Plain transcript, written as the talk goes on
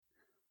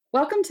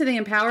Welcome to the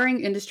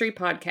Empowering Industry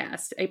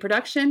Podcast, a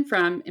production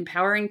from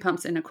Empowering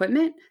Pumps and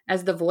Equipment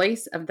as the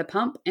voice of the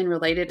pump and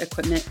related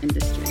equipment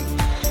industry.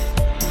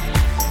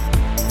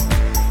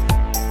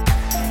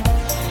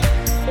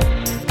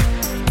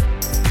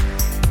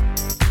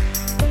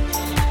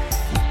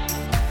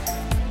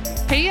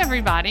 Hey,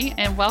 everybody,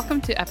 and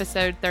welcome to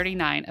episode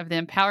 39 of the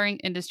Empowering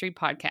Industry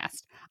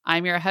Podcast.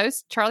 I'm your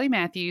host, Charlie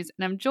Matthews,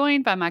 and I'm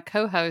joined by my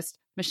co-host,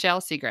 Michelle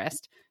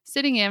Segrest,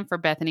 sitting in for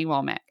Bethany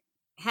Womack.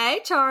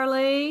 Hey,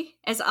 Charlie.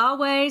 As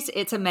always,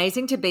 it's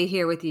amazing to be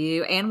here with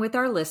you and with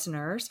our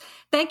listeners.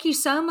 Thank you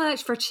so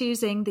much for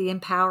choosing the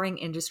Empowering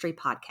Industry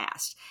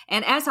Podcast.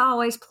 And as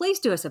always, please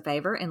do us a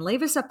favor and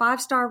leave us a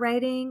 5-star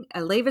rating,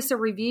 leave us a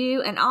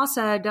review, and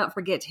also don't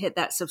forget to hit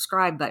that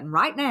subscribe button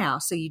right now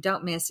so you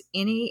don't miss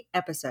any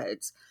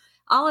episodes.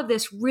 All of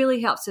this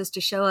really helps us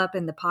to show up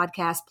in the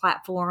podcast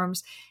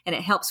platforms, and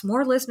it helps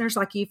more listeners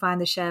like you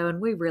find the show, and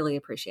we really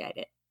appreciate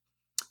it.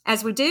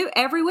 As we do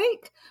every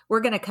week, we're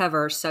going to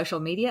cover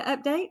social media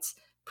updates,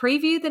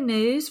 preview the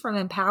news from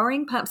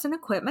Empowering Pumps and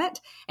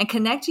Equipment, and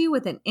connect you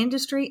with an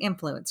industry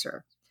influencer.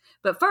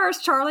 But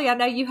first, Charlie, I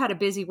know you had a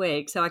busy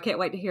week, so I can't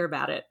wait to hear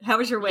about it. How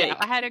was your week? Yeah,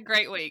 I had a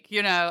great week.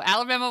 You know,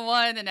 Alabama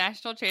won the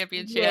national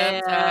championship.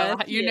 Yes, so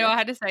you know I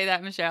had to say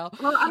that, Michelle.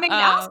 Well, I mean,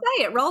 I'll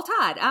say it. Roll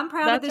Tide. I'm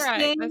proud of this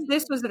team. Right.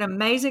 This was an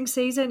amazing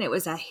season. It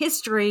was a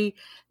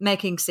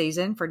history-making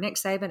season for Nick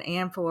Saban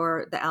and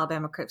for the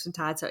Alabama Crimson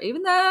Tide. So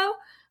even though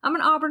I'm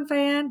an Auburn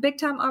fan,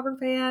 big-time Auburn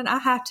fan, I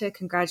have to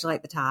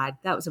congratulate the Tide.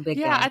 That was a big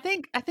game. I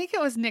think it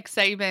was Nick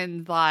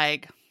Saban's,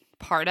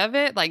 part of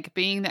it,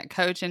 being that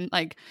coach, and,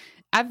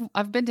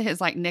 I've been to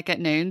his Nick at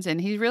Noons, and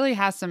he really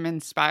has some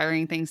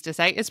inspiring things to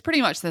say. It's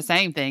pretty much the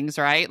same things,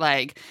 right?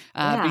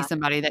 Be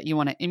somebody that you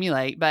want to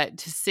emulate, but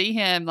to see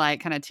him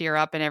kind of tear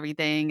up and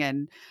everything,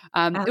 and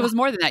it was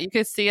more than that. You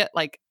could see it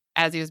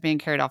as he was being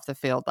carried off the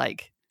field,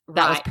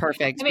 that was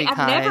perfect. I mean,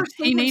 because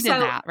he needed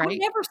that, right? I've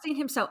never seen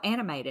him so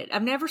animated.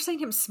 I've never seen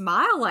him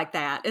smile like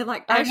that. And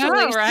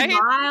actually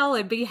smile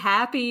and be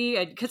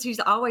happy, because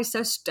he's always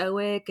so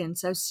stoic and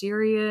so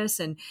serious.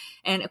 And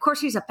of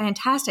course, he's a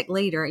fantastic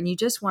leader, and you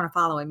just want to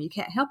follow him. You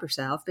can't help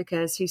yourself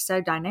because he's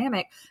so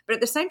dynamic. But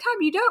at the same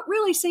time, you don't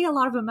really see a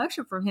lot of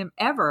emotion from him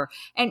ever.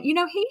 And,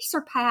 he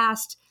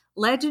surpassed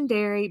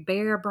legendary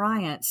Bear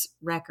Bryant's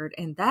record.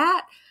 And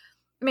that,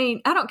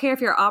 I don't care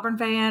if you're an Auburn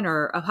fan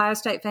or Ohio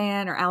State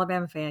fan or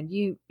Alabama fan,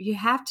 you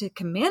have to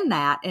commend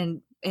that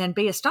and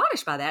be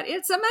astonished by that.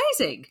 It's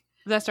amazing.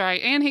 That's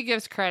right. And he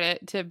gives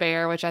credit to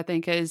Bear, which I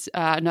think is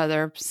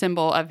another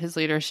symbol of his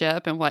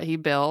leadership and what he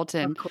built.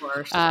 And of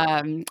course,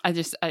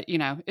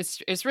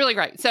 it's really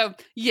great. So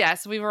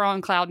yes, we were on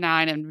cloud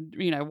nine and,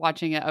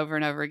 watching it over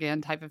and over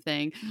again type of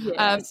thing.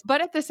 Yes. But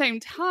at the same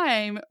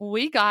time,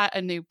 we got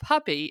a new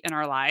puppy in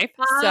our life.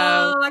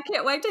 Oh, I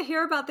can't wait to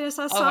hear about this.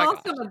 I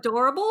saw some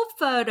adorable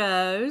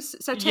photos.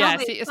 So tell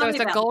me. So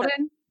it's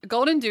a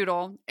golden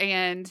doodle,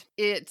 and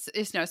it's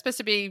supposed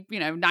to be,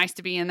 nice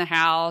to be in the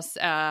house,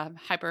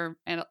 hyperallergenic.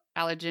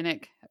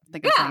 I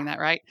think I'm saying that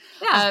right.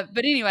 Yeah.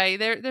 But anyway,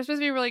 they're supposed to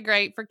be really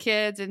great for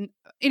kids. And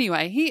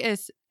anyway,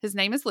 his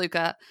name is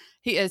Luca.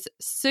 He is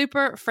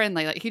super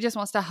friendly. He just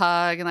wants to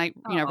hug and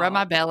rub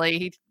my belly.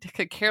 He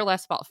could care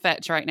less about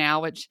fetch right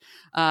now, which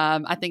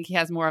I think he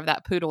has more of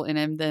that poodle in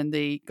him than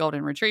the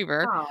golden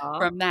retriever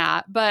from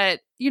that. But,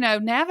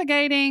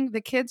 navigating,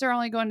 the kids are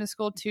only going to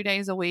school 2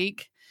 days a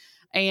week.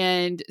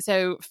 And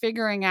so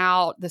figuring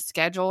out the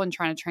schedule and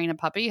trying to train a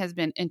puppy has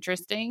been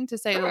interesting, to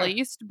say the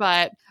least.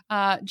 But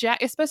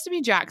it's supposed to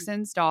be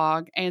Jackson's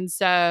dog. And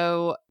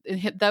so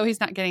though he's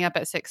not getting up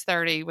at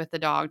 6:30 with the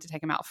dog to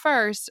take him out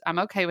first, I'm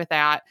okay with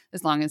that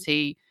as long as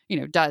he,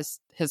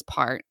 does his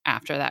part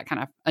after that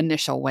kind of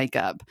initial wake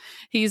up.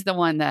 He's the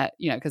one that,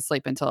 could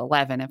sleep until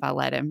 11 if I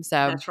let him. So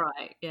that's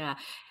right. Yeah.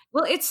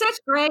 Well, it's such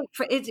great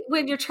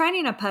when you're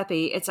training a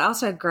puppy, it's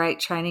also great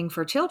training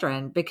for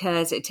children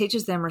because it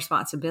teaches them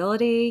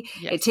responsibility.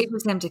 Yes. It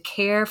teaches them to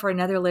care for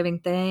another living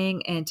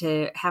thing and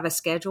to have a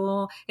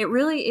schedule. It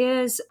really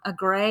is a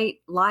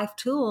great life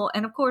tool.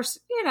 And of course,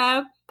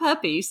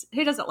 puppies,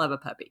 who doesn't love a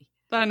puppy?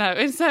 I know.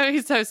 He's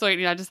so sweet.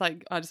 And I just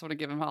want to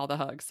give him all the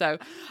hugs. So,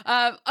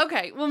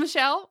 okay. Well,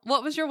 Michelle,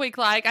 what was your week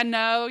like? I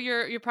know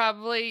you're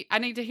probably, I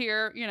need to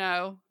hear,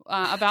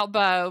 about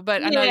Bo,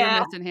 but I know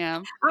you're missing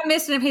him. I'm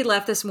missing him. He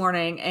left this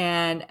morning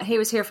and he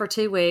was here for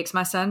 2 weeks.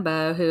 My son,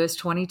 Bo, who is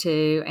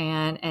 22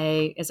 and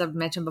as I've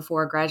mentioned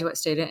before, a graduate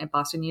student at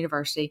Boston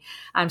University.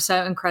 I'm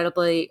so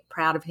incredibly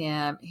proud of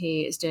him.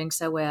 He is doing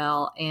so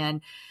well.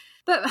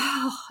 But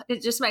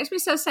it just makes me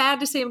so sad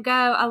to see him go.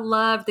 I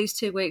loved these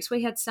 2 weeks.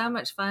 We had so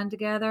much fun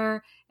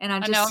together. And I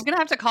know I'm going to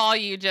have to call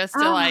you just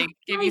to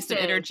give you some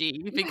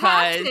energy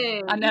because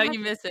I know you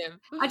miss him.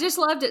 I just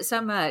loved it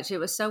so much. It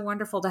was so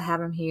wonderful to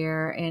have him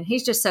here. And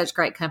he's just such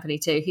great company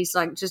too. He's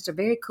just a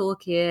very cool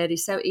kid.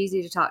 He's so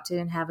easy to talk to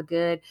and have a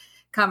good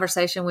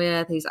conversation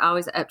with. He's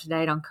always up to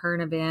date on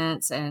current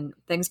events and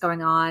things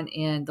going on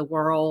in the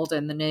world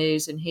and the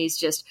news. And he's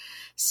just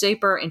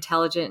super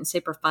intelligent and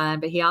super fun.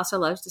 But he also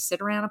loves to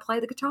sit around and play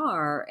the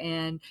guitar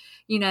and,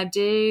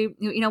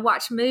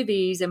 watch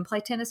movies and play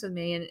tennis with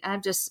me. And I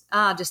just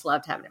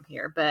loved having him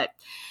here. But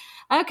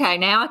okay,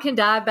 now I can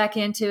dive back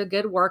into a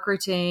good work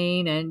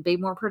routine and be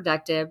more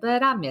productive,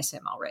 but I miss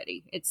him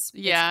already. It's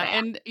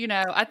and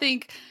I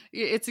think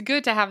it's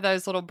good to have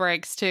those little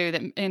breaks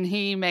too. And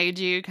he made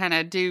you kind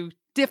of do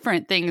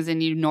different things than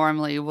you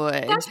normally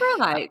would. That's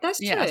right. That's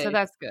true. Yeah, so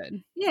that's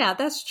good. Yeah,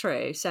 that's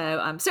true.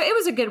 So, so it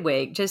was a good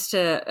week. Just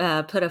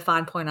to put a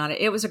fine point on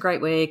it, it was a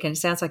great week, and it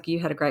sounds like you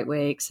had a great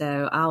week.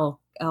 So I'll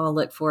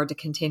look forward to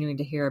continuing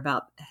to hear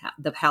about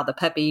how the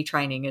puppy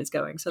training is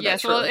going. So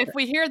yes, well, if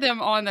we hear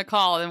them on the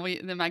call,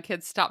 then my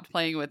kids stopped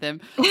playing with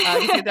him.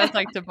 He does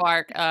like to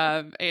bark,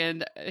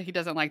 and he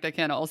doesn't like the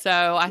kennel. So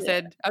I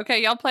said,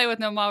 okay, y'all play with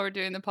him while we're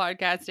doing the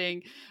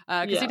podcasting,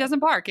 because he doesn't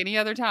bark any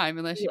other time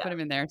unless you put him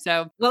in there.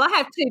 So well, I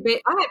have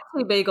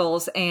two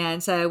beagles,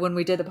 and so when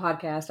we did the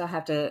podcast, I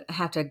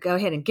have to go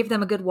ahead and give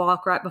them a good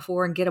walk right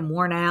before and get them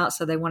worn out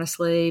so they want to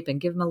sleep,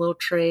 and give them a little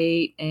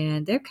treat,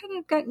 and they're kind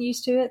of gotten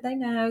used to it. They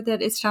know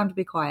that it's time to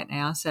be quiet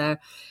now. So,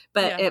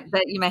 but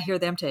you may hear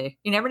them too.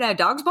 You never know.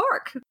 Dogs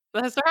bark.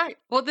 That's right.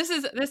 Well, this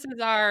is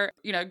our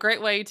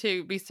great way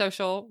to be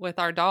social with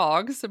our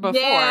dogs before,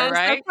 yes,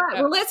 right? That's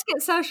right. Well, let's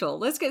get social.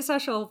 Let's get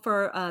social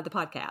for the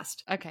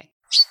podcast. Okay.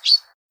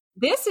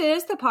 This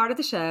is the part of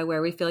the show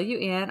where we fill you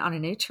in on a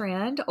new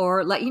trend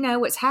or let you know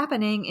what's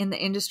happening in the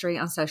industry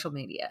on social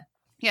media.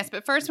 Yes,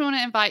 but first we want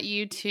to invite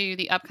you to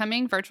the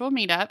upcoming virtual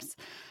meetups.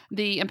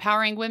 The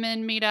Empowering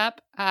Women meetup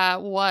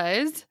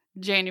was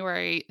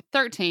January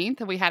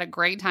 13th. We had a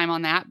great time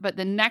on that, but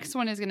the next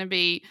one is going to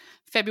be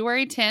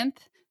February 10th.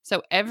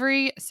 So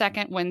every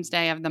second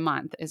Wednesday of the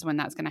month is when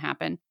that's going to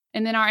happen.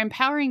 And then our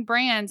Empowering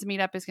Brands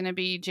meetup is going to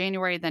be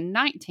January the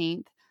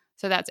 19th.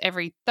 So that's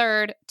every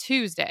third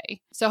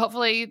Tuesday. So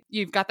hopefully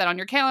you've got that on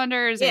your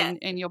calendars and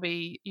you'll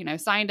be,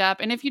 signed up.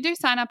 And if you do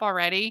sign up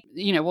already,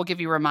 we'll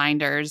give you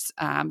reminders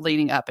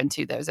leading up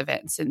into those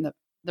events in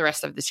the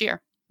rest of this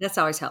year. That's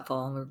always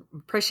helpful. We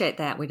appreciate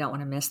that. We don't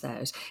want to miss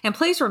those. And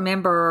please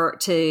remember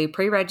to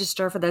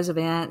pre-register for those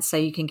events so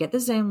you can get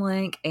the Zoom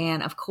link.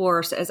 And of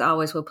course, as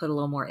always, we'll put a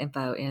little more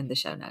info in the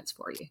show notes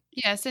for you.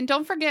 Yes. And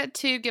don't forget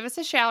to give us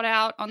a shout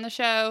out on the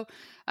show,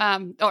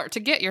 or to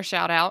get your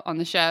shout out on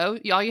the show.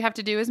 All you have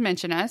to do is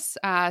mention us.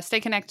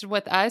 Stay connected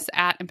with us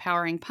at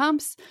Empowering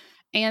Pumps,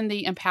 and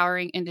the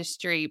Empowering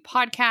Industry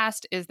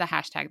Podcast is the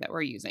hashtag that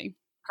we're using.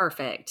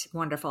 Perfect.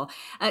 Wonderful.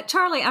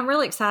 Charlie, I'm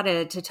really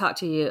excited to talk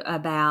to you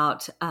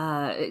about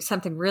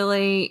something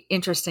really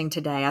interesting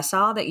today. I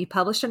saw that you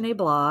published a new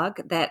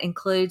blog that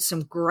includes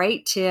some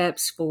great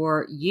tips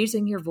for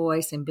using your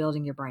voice and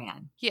building your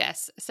brand.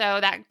 Yes. So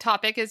that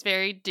topic is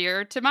very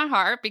dear to my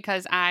heart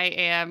because I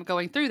am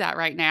going through that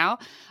right now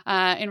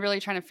and really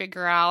trying to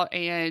figure out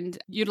and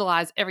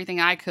utilize everything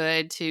I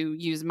could to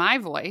use my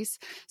voice.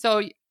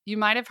 So you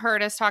might have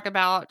heard us talk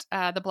about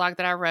the blog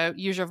that I wrote,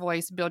 Use Your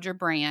Voice, Build Your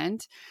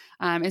Brand.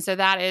 And so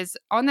that is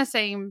on the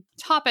same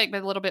topic,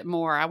 but a little bit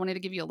more. I wanted to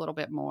give you a little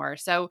bit more.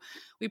 So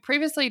we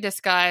previously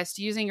discussed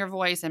using your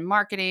voice in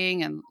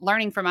marketing and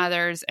learning from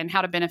others and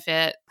how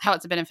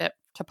it's a benefit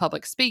to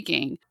public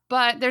speaking.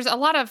 But there's a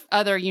lot of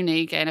other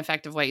unique and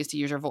effective ways to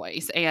use your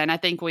voice. And I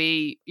think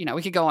we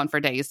could go on for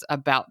days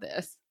about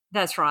this.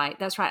 That's right.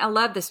 That's right. I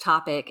love this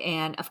topic.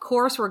 And of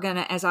course, we're going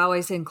to, as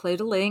always, include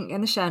a link in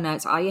the show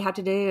notes. All you have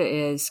to do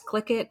is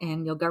click it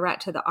and you'll go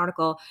right to the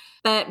article.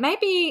 But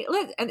maybe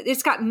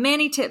it's got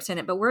many tips in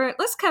it, but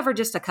let's cover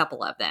just a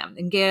couple of them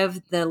and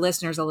give the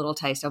listeners a little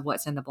taste of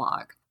what's in the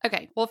blog.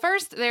 Okay. Well,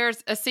 first,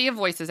 there's a sea of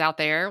voices out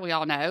there, we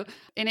all know,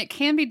 and it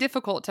can be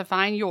difficult to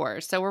find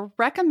yours. So we're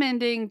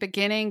recommending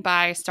beginning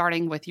by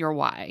starting with your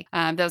why.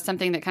 That was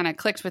something that kind of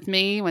clicked with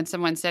me when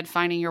someone said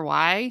finding your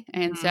why.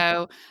 And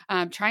so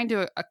trying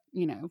to,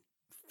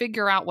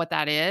 figure out what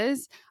that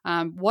is.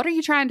 What are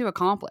you trying to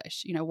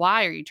accomplish?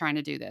 Why are you trying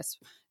to do this?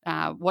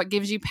 What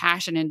gives you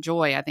passion and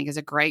joy, I think, is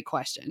a great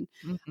question.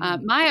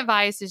 Mm-hmm. My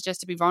advice is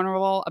just to be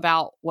vulnerable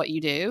about what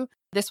you do.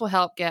 This will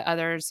help get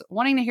others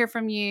wanting to hear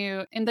from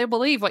you, and they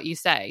believe what you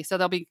say. So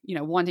they'll be,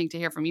 wanting to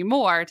hear from you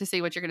more to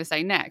see what you're going to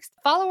say next.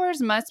 Followers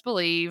must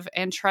believe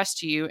and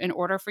trust you in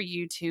order for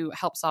you to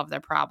help solve their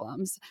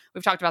problems.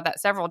 We've talked about that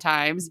several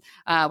times.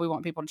 We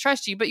want people to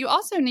trust you, but you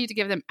also need to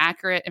give them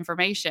accurate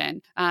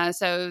information.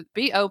 So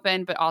be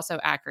open, but also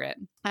accurate.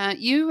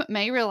 You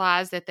may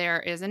realize that there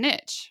is a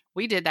niche.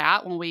 We did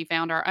that when we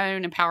found our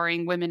own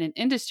Empowering Women in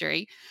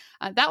Industry.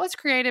 That was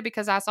created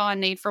because I saw a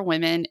need for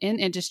women in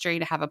industry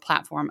to have a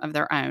platform of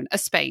their own, a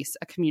space,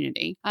 a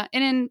community.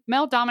 And in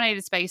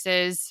male-dominated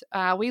spaces,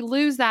 we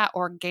lose that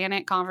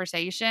organic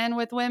conversation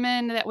with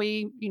women that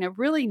we,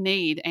 really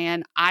need.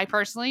 And I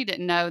personally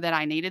didn't know that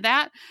I needed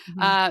that,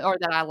 or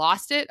that I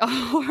lost it,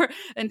 or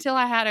until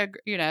I had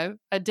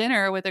a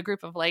dinner with a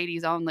group of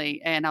ladies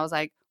only, and I was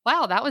like,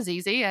 wow, that was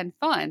easy and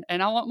fun.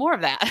 And I want more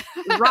of that.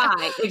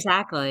 Right,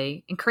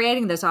 exactly. And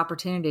creating those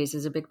opportunities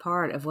is a big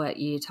part of what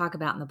you talk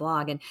about in the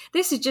blog. And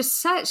this is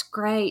just such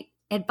great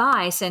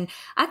advice. And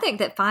I think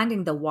that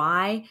finding the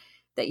why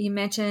that you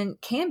mentioned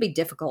can be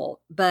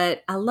difficult,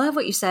 but I love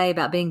what you say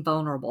about being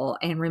vulnerable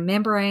and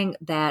remembering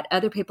that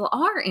other people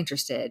are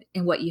interested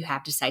in what you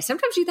have to say.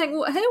 Sometimes you think,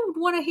 well, who would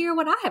want to hear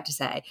what I have to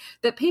say?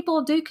 But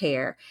people do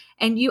care.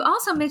 And you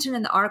also mentioned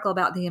in the article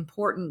about the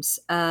importance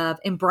of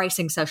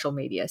embracing social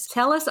media.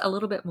 Tell us a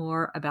little bit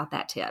more about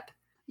that tip.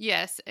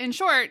 Yes. In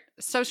short,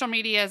 social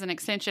media is an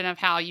extension of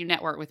how you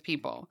network with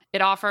people.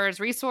 It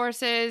offers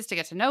resources to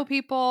get to know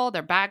people,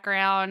 their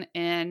background,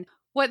 and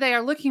what they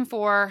are looking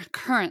for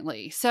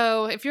currently.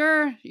 So if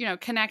you're,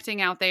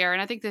 connecting out there,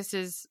 and I think this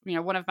is,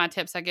 one of my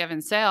tips I give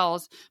in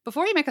sales,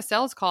 before you make a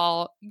sales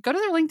call, go to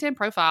their LinkedIn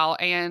profile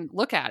and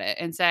look at it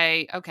and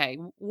say, okay,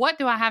 what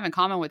do I have in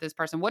common with this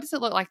person? What does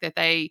it look like that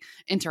they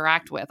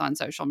interact with on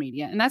social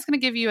media? And that's going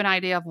to give you an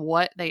idea of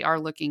what they are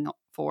looking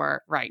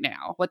for right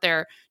now, what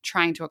they're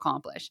trying to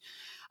accomplish.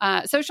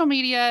 Social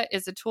media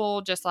is a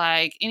tool just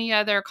like any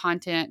other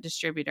content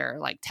distributor,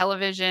 like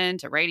television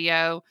to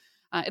radio.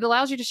 It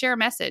allows you to share a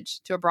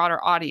message to a broader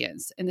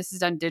audience, and this is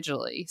done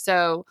digitally.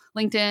 So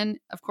LinkedIn,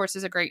 of course,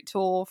 is a great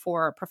tool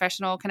for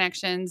professional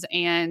connections,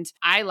 and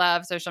I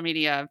love social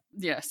media,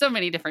 so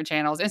many different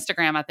channels.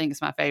 Instagram, I think,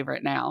 is my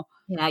favorite now.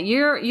 Yeah,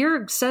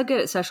 you're so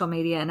good at social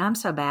media, and I'm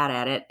so bad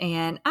at it.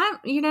 And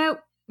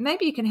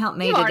maybe you can help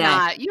me today. You are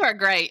not. You are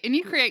great. And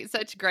you create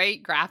such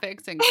great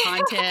graphics and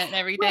content and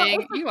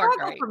everything. Well, you are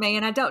great. For me,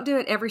 and I don't do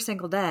it every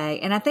single day.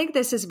 And I think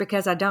this is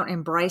because I don't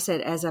embrace it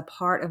as a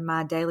part of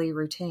my daily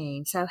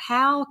routine. So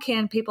how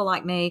can people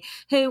like me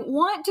who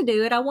want to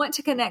do it, I want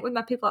to connect with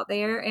my people out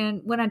there.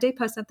 And when I do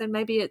post something,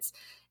 maybe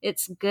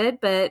it's good,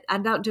 but I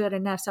don't do it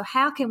enough. So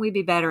how can we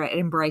be better at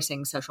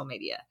embracing social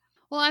media?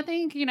 Well, I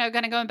think,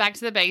 kind of going back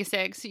to the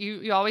basics,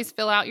 you always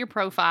fill out your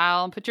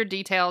profile and put your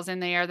details in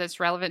there that's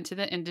relevant to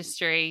the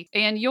industry,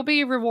 and you'll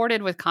be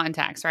rewarded with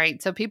contacts,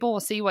 right? So people will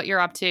see what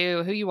you're up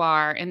to, who you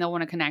are, and they'll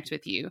want to connect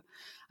with you.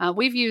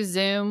 We've used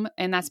Zoom,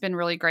 and that's been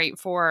really great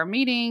for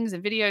meetings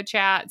and video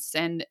chats,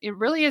 and it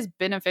really is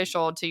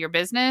beneficial to your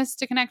business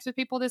to connect with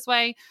people this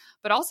way,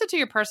 but also to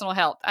your personal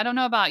health. I don't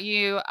know about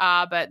you,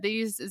 but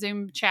these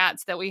Zoom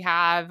chats that we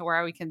have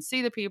where we can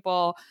see the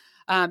people,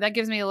 that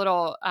gives me a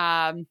little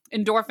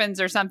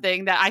endorphins or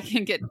something that I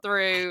can get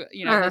through,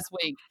 this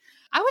week.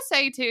 I would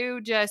say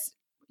too, just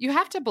you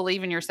have to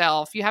believe in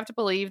yourself. You have to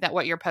believe that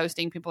what you're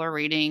posting, people are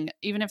reading,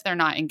 even if they're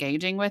not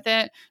engaging with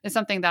it. It's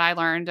something that I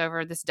learned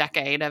over this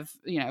decade of,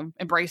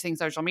 embracing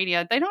social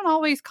media. They don't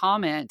always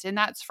comment, and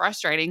that's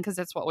frustrating because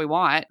that's what we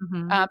want.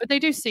 Mm-hmm. But they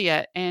do see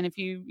it. And if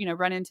you,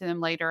 run into them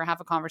later, have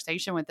a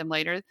conversation with them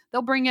later,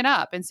 they'll bring it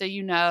up. And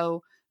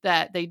so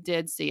that they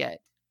did see it.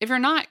 If you're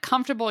not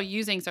comfortable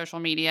using social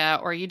media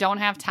or you don't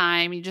have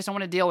time, you just don't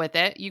want to deal with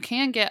it, you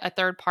can get a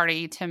third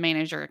party to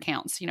manage your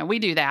accounts. We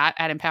do that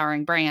at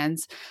Empowering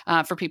Brands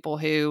for people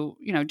who,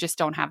 just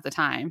don't have the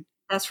time.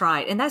 That's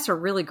right. And that's a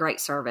really great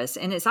service.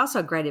 And it's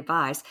also great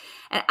advice.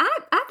 And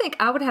I think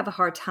I would have a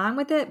hard time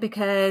with it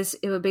because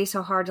it would be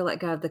so hard to let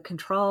go of the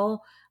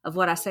control of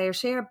what I say or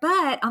share.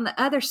 But on the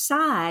other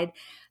side,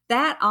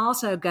 that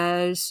also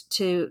goes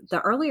to the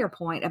earlier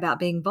point about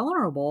being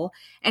vulnerable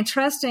and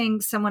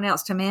trusting someone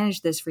else to manage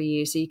this for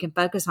you so you can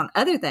focus on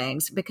other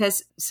things,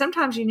 because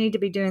sometimes you need to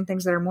be doing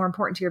things that are more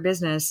important to your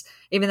business,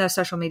 even though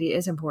social media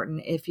is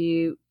important. If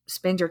you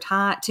spend your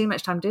time, too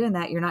much time doing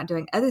that, you're not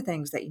doing other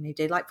things that you need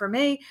to do. Like for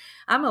me,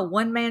 I'm a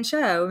one-man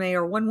show,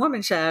 or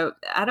one-woman show.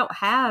 I don't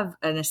have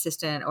an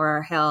assistant or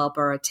a help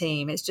or a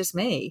team. It's just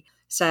me.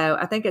 So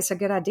I think it's a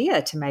good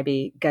idea to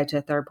maybe go to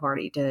a third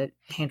party to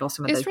handle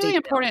some of those. It's really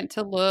important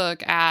to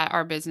look at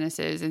our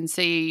businesses and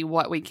see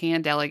what we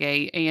can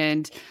delegate.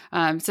 And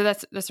so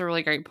that's a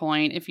really great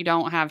point. If you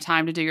don't have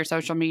time to do your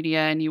social media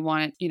and you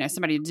want,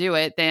 somebody to do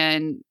it,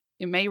 then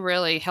it may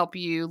really help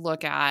you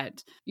look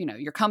at,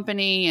 your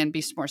company and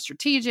be more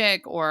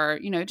strategic, or,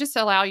 just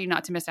allow you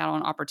not to miss out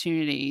on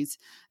opportunities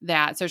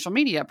that social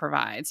media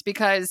provides.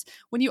 Because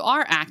when you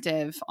are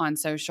active on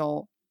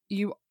social,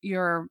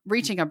 you're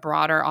reaching a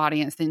broader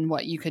audience than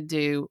what you could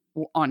do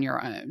on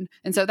your own.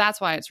 And so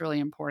that's why it's really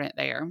important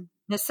there.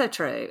 It's so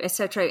true. It's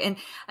so true.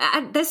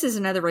 And this is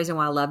another reason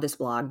why I love this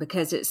blog,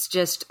 because it's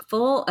just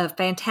full of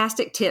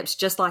fantastic tips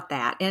just like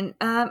that. And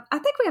I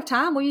think we have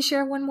time. Will you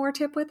share one more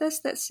tip with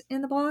us that's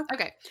in the blog?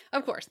 Okay,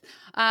 of course.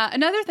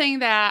 Another thing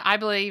that I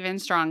believe in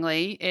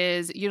strongly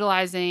is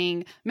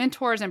utilizing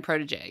mentors and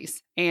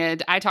proteges.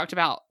 And I talked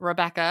about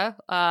Rebecca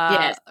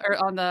yes.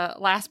 on the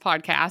last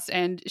podcast,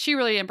 and she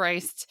really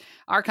embraced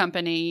our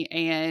company,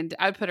 and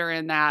I would put her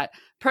in that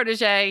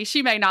protege.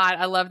 She may not,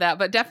 I love that,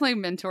 but definitely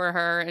mentor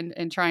her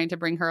and trying to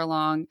bring her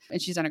along.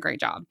 And she's done a great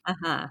job.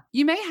 Uh-huh.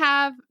 You may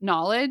have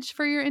knowledge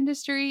for your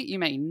industry. You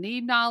may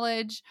need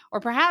knowledge, or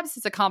perhaps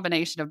it's a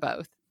combination of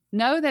both.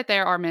 Know that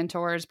there are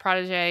mentors,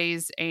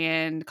 proteges,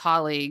 and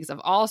colleagues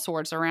of all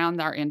sorts around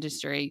our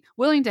industry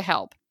willing to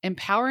help.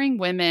 Empowering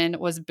Women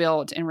was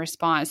built in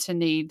response to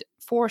need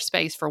for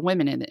space for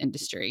women in the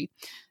industry.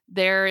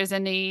 There is a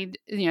need,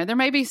 there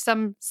may be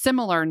some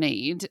similar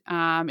need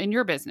in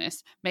your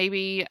business.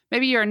 Maybe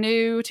you're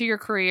new to your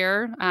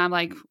career.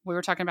 Like we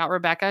were talking about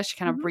Rebecca, she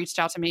kind of reached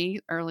out to me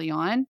early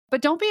on,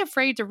 but don't be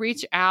afraid to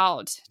reach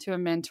out to a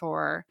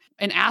mentor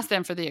and ask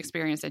them for the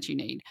experience that you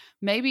need.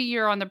 Maybe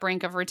you're on the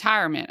brink of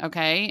retirement,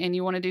 okay, and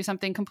you want to do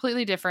something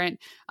completely different,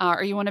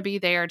 or you want to be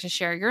there to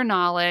share your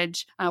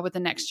knowledge with the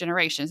next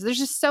generation. So there's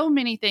just so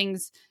many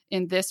things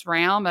in this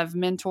realm of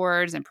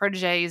mentors and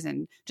proteges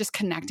and just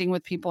connecting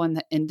with people in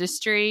the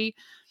industry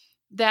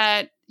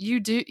that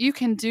you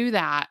can do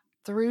that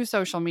through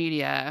social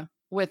media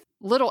with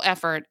little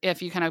effort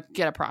if you kind of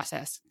get a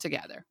process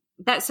together.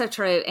 That's so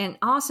true. And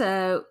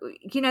also,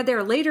 there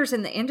are leaders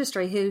in the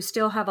industry who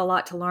still have a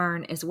lot to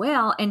learn as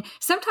well. And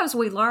sometimes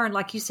we learn,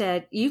 like you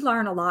said, you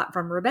learn a lot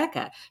from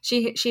Rebecca.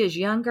 She is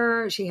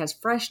younger. She has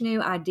fresh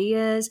new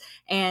ideas.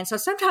 And so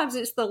sometimes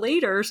it's the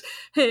leaders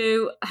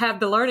who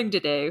have the learning to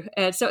do.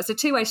 And so it's a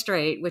two-way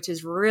street, which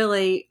is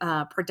really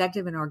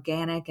productive and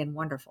organic and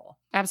wonderful.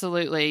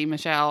 Absolutely,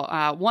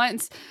 Michelle.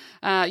 Once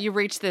you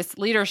reach this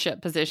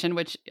leadership position,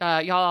 which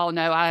y'all all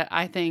know,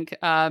 I think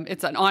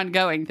it's an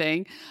ongoing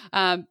thing,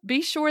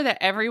 be sure that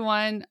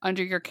everyone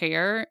under your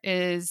care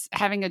is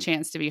having a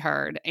chance to be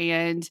heard.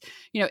 And,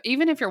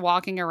 even if you're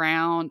walking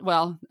around,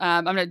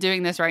 I'm not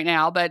doing this right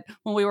now, but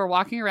when we were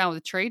walking around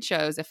with trade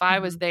shows, if I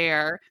was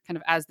there kind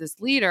of as this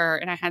leader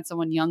and I had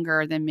someone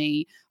younger than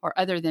me or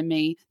other than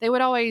me, they would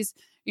always,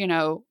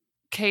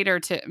 cater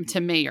to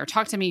me or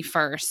talk to me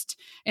first.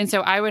 And so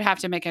I would have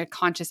to make a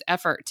conscious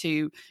effort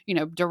to,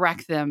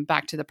 direct them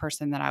back to the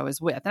person that I was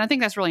with. And I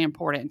think that's really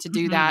important to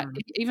do that.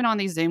 Even on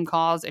these Zoom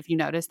calls, if you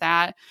notice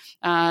that,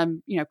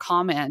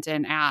 comment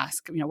and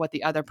ask, what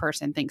the other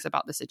person thinks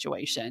about the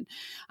situation.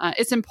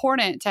 It's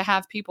important to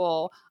have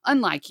people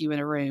unlike you in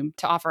a room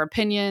to offer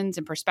opinions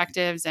and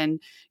perspectives.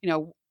 And,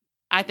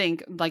 I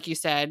think, like you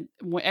said,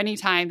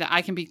 anytime that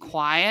I can be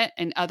quiet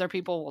and other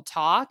people will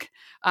talk,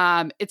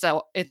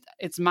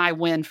 it's my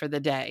win for the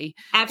day.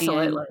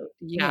 Absolutely.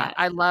 And,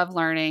 I love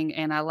learning,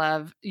 and I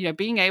love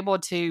being able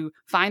to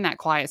find that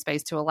quiet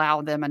space to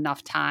allow them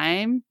enough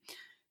time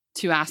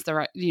to ask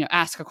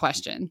ask a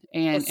question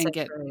and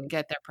get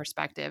their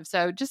perspective.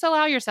 So just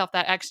allow yourself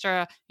that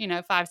extra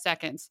 5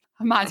 seconds.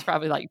 Mine's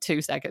probably like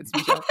 2 seconds,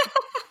 Michelle.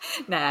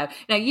 No,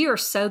 you are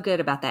so good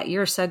about that.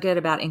 You're so good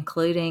about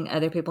including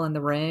other people in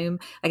the room.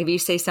 Like if you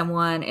see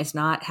someone is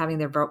not having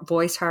their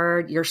voice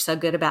heard, you're so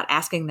good about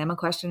asking them a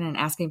question and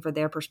asking for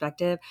their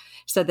perspective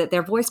so that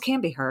their voice can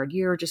be heard.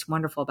 You're just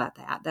wonderful about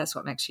that. That's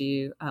what makes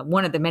you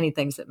one of the many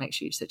things that makes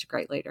you such a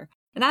great leader.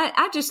 And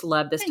I just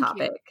love this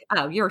topic.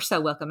 Oh, you're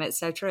so welcome. It's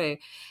so true.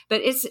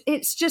 But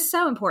it's just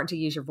so important to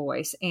use your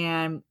voice.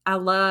 And I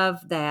love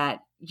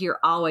that you're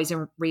always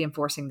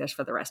reinforcing this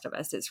for the rest of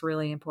us. It's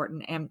really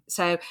important. And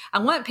so I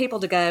want people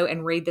to go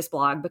and read this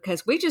blog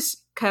because we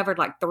just covered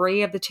like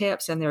 3 of the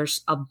tips and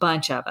there's a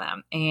bunch of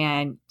them.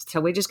 And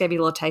so we just gave you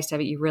a little taste of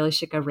it. You really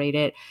should go read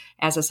it.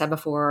 As I said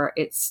before,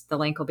 the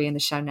link will be in the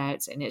show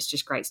notes and it's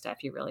just great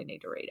stuff. You really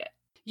need to read it.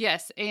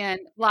 Yes. And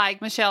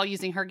like Michelle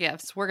using her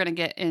gifts, we're going to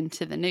get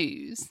into the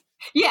news.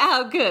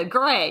 Yeah. Oh, good.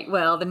 Great.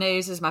 Well, the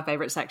news is my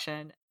favorite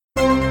section.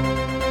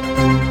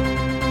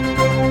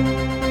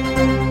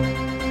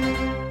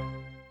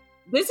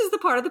 This is the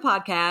part of the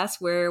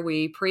podcast where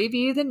we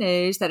preview the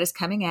news that is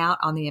coming out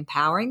on the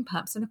Empowering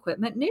Pumps and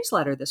Equipment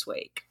newsletter this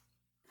week.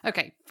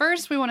 Okay,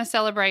 first we want to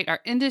celebrate our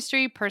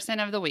Industry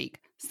Person of the Week,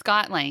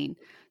 Scott Lane.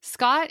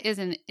 Scott is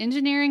an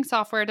engineering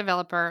software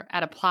developer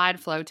at Applied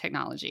Flow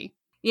Technology.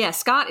 Yeah,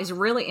 Scott is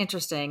really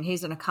interesting.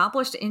 He's an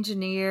accomplished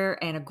engineer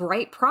and a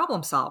great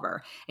problem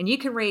solver. And you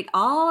can read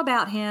all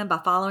about him by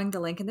following the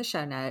link in the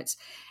show notes.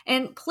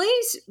 And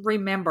please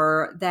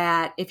remember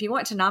that if you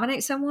want to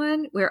nominate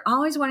someone, we're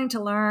always wanting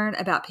to learn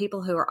about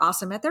people who are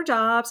awesome at their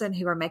jobs and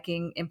who are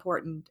making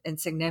important and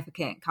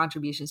significant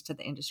contributions to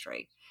the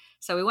industry.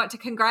 So we want to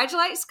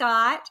congratulate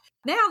Scott.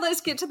 Now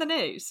let's get to the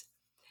news.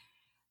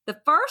 The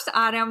first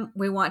item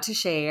we want to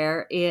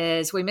share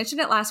is, we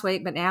mentioned it last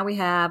week, but now we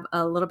have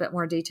a little bit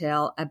more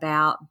detail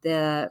about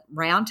the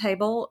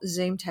Roundtable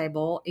Zoom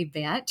Table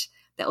event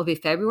that will be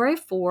February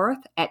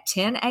 4th at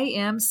 10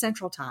 a.m.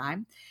 Central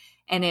Time.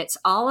 And it's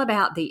all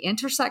about the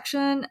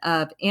intersection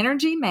of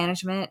energy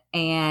management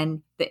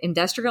and the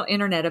industrial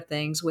Internet of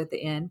Things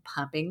within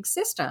pumping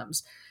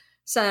systems.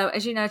 So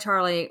as you know,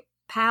 Charlie,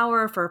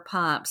 power for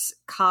pumps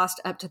cost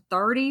up to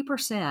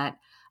 30%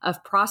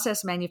 of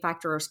process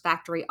manufacturers'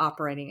 factory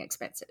operating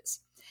expenses.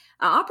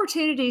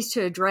 Opportunities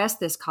to address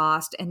this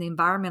cost and the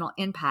environmental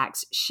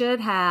impacts should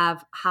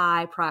have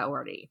high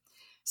priority.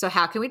 So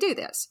how can we do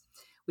this?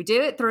 We do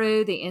it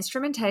through the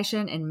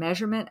instrumentation and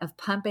measurement of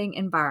pumping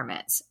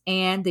environments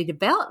and the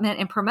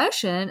development and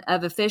promotion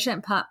of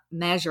efficient pump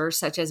measures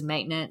such as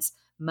maintenance,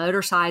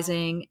 motor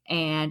sizing,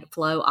 and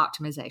flow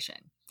optimization.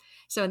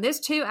 So in this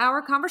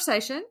 2-hour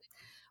conversation,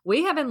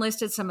 we have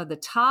enlisted some of the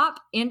top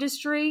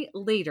industry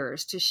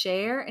leaders to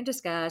share and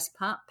discuss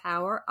pump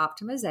power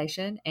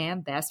optimization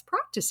and best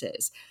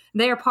practices.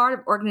 They are part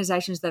of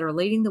organizations that are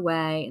leading the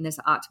way in this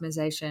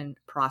optimization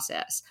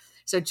process.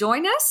 So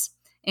join us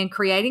in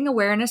creating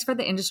awareness for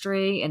the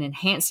industry and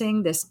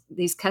enhancing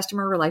these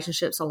customer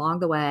relationships along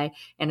the way.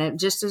 And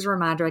just as a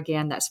reminder,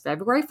 again, that's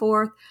February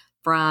 4th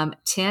from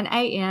 10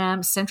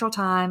 a.m. Central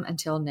Time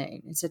until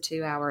noon. It's a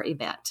 2-hour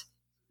event.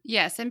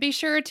 Yes, and be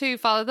sure to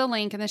follow the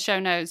link in the show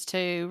notes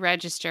to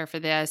register for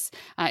this.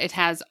 It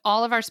has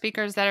all of our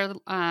speakers that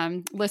are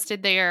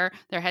listed there,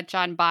 their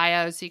headshot and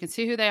bios, so you can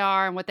see who they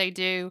are and what they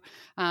do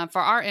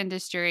for our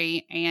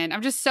industry. And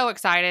I'm just so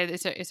excited.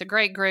 It's a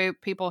great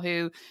group, people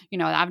who,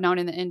 I've known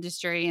in the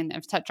industry and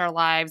have touched our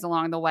lives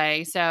along the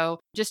way. So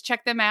just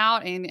check them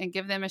out and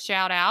give them a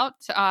shout out.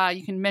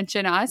 You can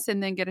mention us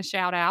and then get a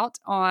shout out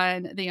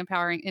on the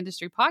Empowering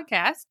Industry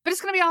podcast. But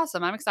it's going to be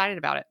awesome. I'm excited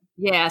about it.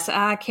 Yes,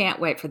 I can't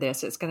wait for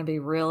this. It's going to be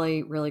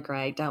really, really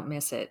great. Don't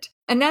miss it.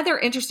 Another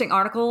interesting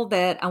article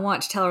that I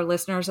want to tell our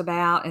listeners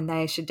about, and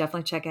they should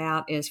definitely check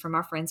out, is from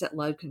our friends at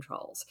Load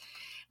Controls.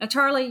 Now,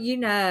 Charlie, you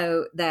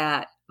know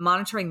that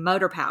monitoring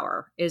motor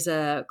power is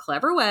a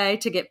clever way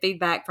to get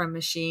feedback from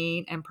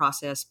machine and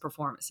process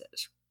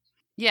performances.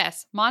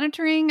 Yes,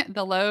 monitoring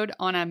the load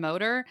on a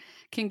motor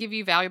can give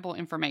you valuable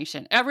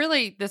information.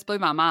 This blew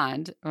my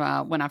mind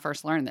when I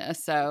first learned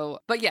this.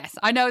 But yes,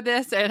 I know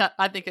this and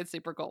I think it's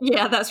super cool.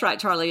 Yeah, that's right,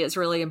 Charlie. It's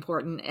really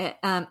important.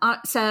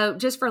 So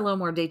just for a little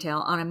more detail,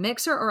 on a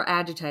mixer or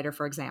agitator,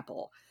 for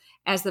example,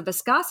 as the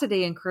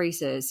viscosity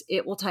increases,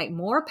 it will take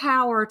more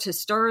power to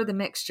stir the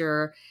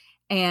mixture.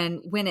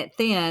 And when it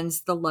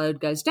thins, the load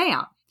goes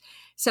down.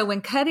 So when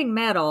cutting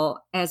metal,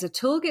 as a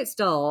tool gets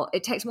dull,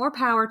 it takes more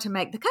power to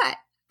make the cut.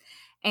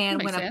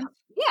 And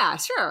yeah,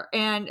 sure.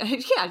 And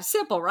yeah,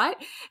 simple, right?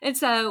 And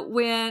so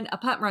when a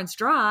pump runs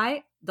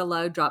dry, the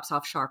load drops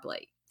off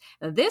sharply.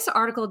 Now, this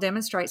article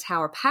demonstrates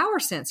how a power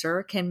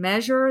sensor can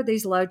measure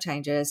these load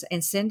changes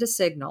and send a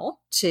signal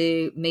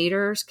to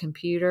meters,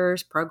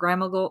 computers,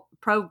 programmable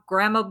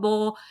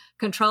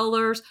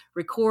controllers,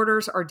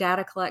 recorders, or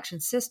data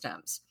collection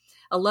systems.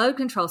 A load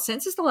control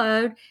senses the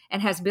load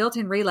and has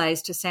built-in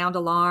relays to sound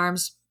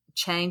alarms,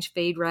 change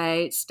feed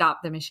rates,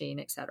 stop the machine,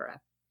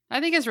 etc. I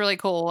think it's really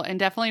cool and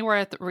definitely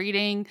worth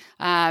reading,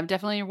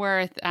 definitely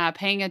worth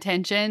paying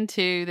attention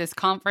to this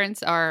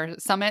conference or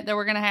summit that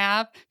we're going to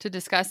have to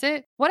discuss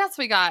it. What else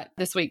we got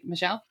this week,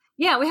 Michelle?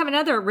 Yeah, we have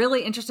another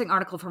really interesting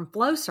article from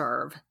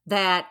Flowserve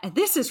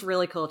this is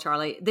really cool,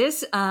 Charlie. They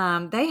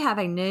have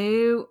a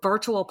new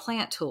virtual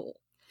plant tool.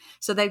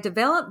 So they've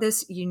developed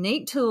this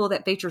unique tool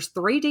that features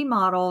 3D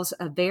models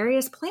of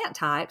various plant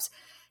types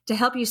to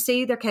help you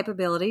see their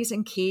capabilities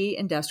in key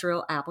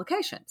industrial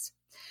applications.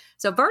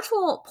 So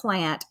Virtual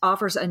Plant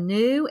offers a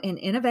new and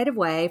innovative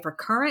way for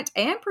current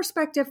and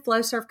prospective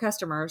Flowserve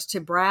customers to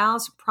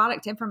browse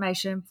product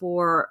information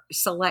for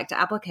select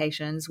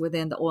applications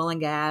within the oil and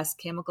gas,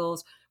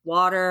 chemicals,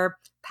 water,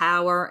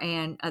 power,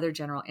 and other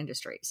general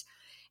industries.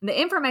 And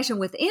the information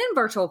within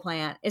Virtual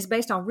Plant is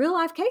based on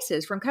real-life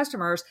cases from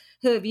customers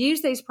who have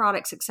used these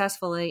products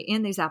successfully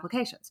in these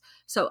applications.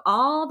 So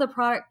all the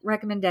product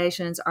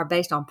recommendations are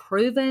based on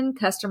proven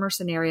customer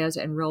scenarios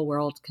and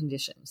real-world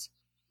conditions.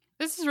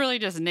 This is really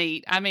just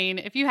neat. I mean,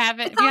 if you have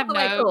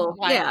cool.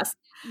 Yes.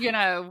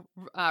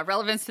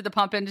 Relevance to the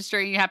pump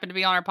industry, you happen to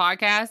be on our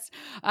podcast,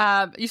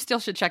 you still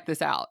should check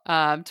this out.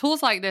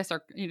 Tools like this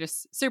are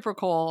just super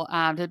cool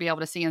to be able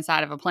to see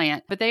inside of a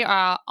plant, but they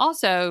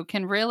also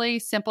can really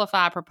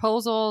simplify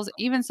proposals,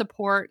 even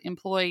support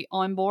employee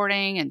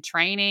onboarding and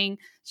training.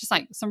 It's just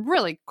like some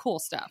really cool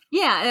stuff.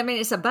 Yeah, I mean,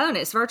 it's a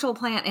bonus. Virtual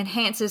Plant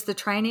enhances the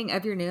training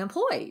of your new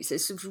employees.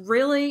 It's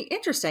really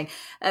interesting.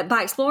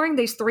 By exploring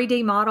these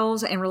 3D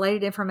models and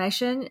related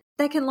information,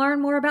 they can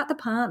learn more about the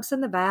pumps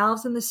and the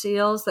valves and the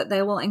seals that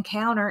they will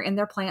encounter in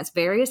their plant's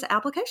various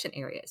application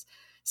areas.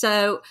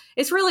 So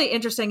it's really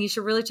interesting. You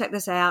should really check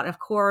this out. And of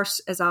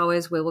course, as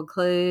always, we will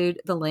include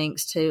the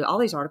links to all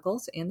these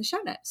articles in the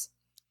show notes.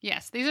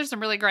 Yes, these are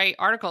some really great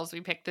articles we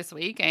picked this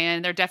week,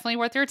 and they're definitely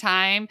worth your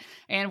time.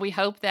 And we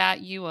hope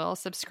that you will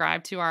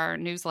subscribe to our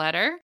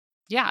newsletter.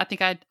 Yeah, I think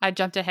I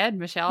jumped ahead,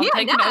 Michelle.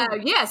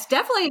 Yes,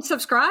 definitely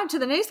subscribe to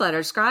the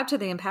newsletter. Subscribe to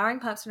the Empowering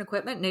Pumps and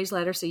Equipment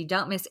newsletter so you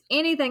don't miss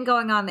anything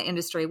going on in the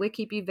industry. We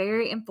keep you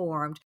very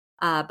informed.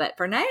 But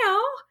for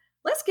now,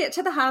 let's get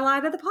to the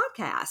highlight of the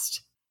podcast.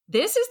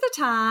 This is the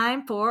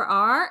time for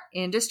our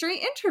industry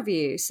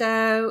interview.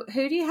 So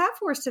who do you have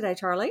for us today,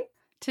 Charlie?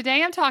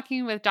 Today, I'm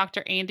talking with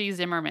Dr. Andy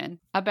Zimmerman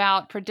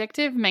about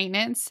predictive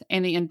maintenance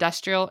and the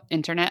industrial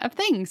Internet of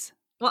Things.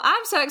 Well,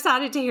 I'm so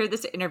excited to hear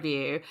this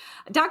interview.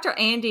 Dr.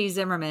 Andy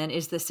Zimmerman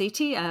is the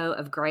CTO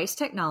of Grace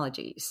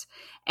Technologies.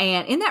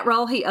 And in that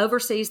role, he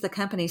oversees the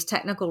company's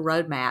technical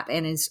roadmap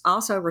and is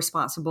also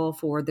responsible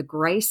for the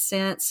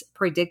GraceSense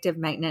predictive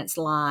maintenance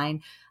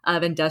line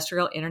of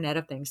industrial Internet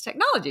of Things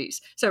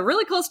technologies. So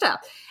really cool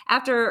stuff.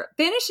 After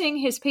finishing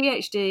his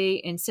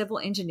PhD in civil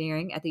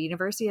engineering at the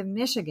University of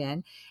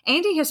Michigan,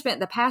 Andy has spent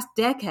the past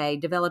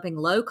decade developing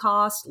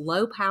low-cost,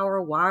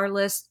 low-power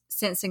wireless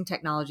sensing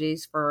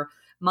technologies for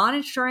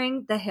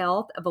monitoring the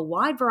health of a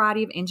wide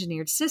variety of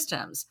engineered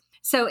systems.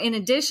 So in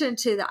addition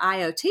to the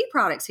IoT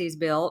products he's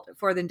built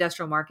for the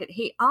industrial market,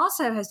 he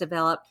also has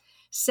developed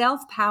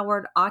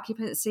self-powered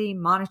occupancy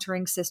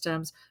monitoring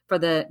systems for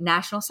the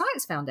National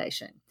Science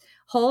Foundation,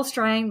 whole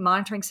strain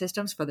monitoring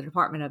systems for the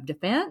Department of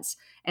Defense,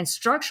 and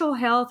structural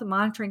health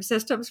monitoring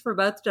systems for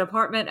both the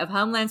Department of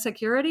Homeland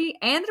Security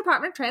and the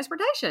Department of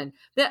Transportation.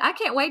 I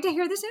can't wait to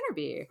hear this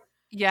interview.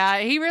 Yeah,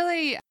 he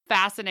really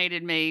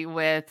fascinated me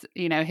with,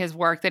 his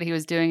work that he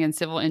was doing in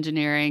civil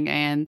engineering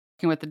and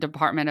working with the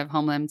Department of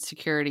Homeland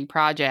Security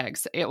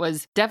projects. It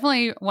was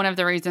definitely one of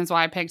the reasons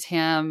why I picked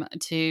him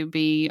to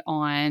be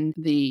on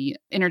the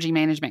energy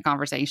management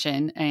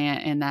conversation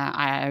and the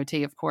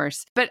IIoT, of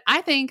course. But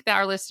I think that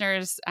our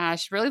listeners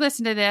should really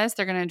listen to this.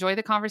 They're going to enjoy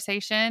the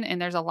conversation, and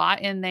there's a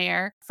lot in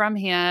there from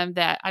him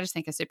that I just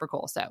think is super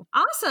cool. So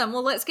awesome.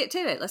 Well, let's get to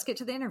it. Let's get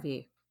to the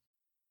interview.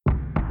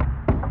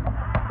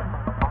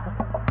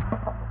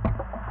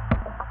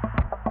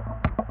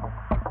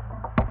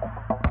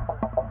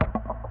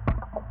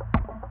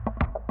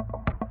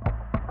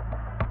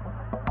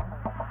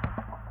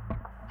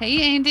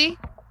 Hey, Andy.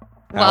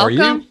 How welcome.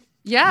 Are you?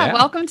 Yeah,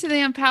 welcome to the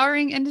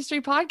Empowering Industry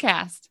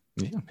Podcast.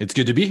 Yeah, it's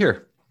good to be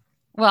here.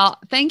 Well,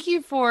 thank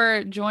you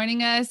for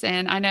joining us.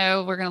 And I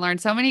know we're going to learn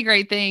so many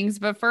great things,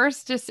 but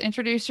first, just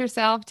introduce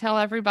yourself, tell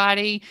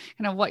everybody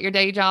kind of what your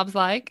day job's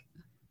like.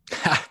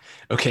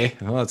 Okay,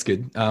 well, that's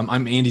good.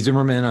 I'm Andy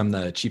Zimmerman. I'm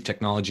the Chief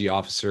Technology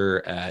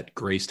Officer at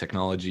Grace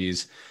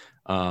Technologies,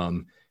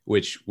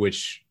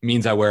 which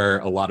means I wear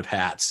a lot of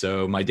hats.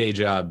 So my day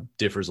job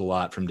differs a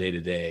lot from day to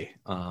day.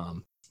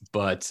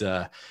 But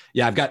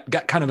I've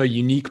got kind of a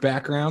unique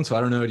background. So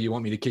I don't know, do you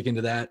want me to kick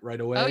into that right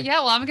away? Oh, yeah.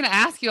 Well, I'm going to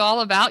ask you all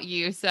about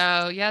you.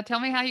 So yeah, tell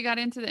me how you got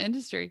into the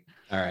industry.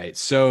 All right.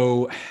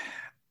 So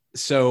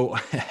it's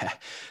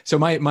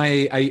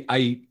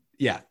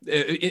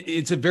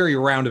a very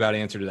roundabout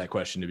answer to that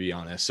question, to be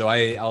honest. So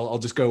I'll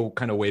just go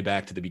kind of way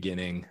back to the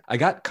beginning. I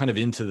got kind of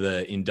into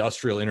the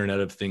industrial Internet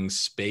of Things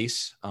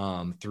space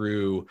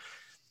through,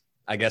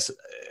 I guess,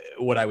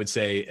 what I would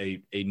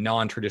say a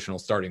non-traditional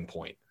starting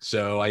point.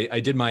 So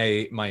I did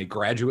my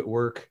graduate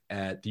work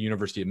at the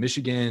University of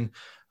Michigan,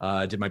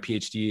 did my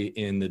PhD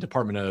in the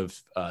Department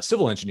of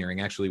Civil Engineering,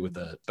 actually with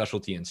a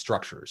specialty in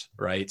structures,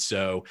 right?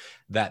 So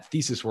that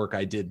thesis work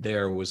I did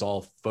there was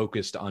all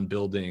focused on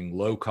building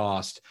low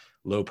cost,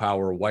 low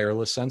power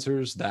wireless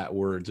sensors that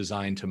were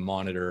designed to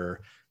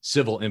monitor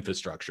civil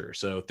infrastructure.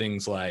 So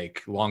things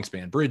like long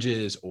span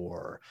bridges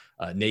or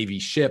Navy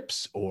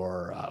ships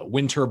or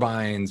wind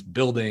turbines,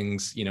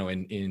 buildings,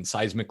 in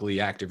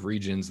seismically active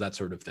regions, that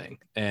sort of thing.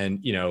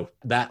 And,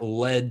 that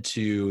led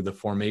to the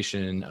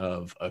formation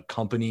of a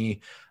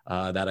company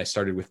that I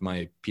started with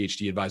my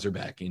PhD advisor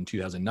back in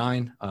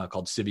 2009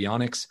 called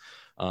Civionics.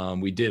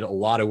 We did a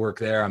lot of work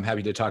there. I'm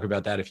happy to talk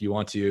about that if you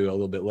want to a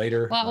little bit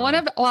later. Well,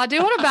 I do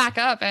want to back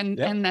up and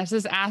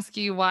just ask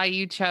you why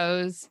you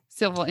chose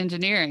civil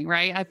engineering,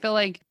 right? I feel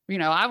like,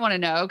 I want to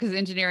know because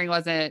engineering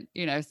wasn't,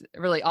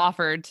 really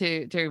offered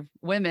to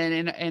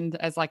women and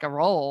as like a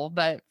role,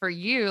 but for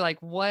you, like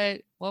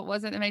what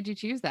was it that made you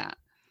choose that?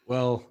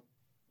 Well,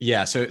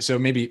 yeah. So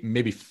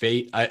maybe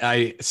fate.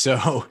 I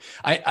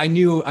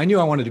knew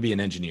I wanted to be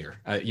an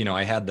engineer.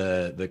 I had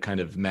the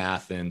kind of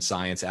math and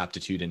science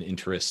aptitude and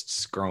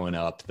interests growing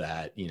up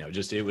that,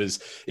 just it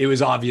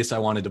was obvious I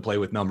wanted to play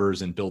with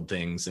numbers and build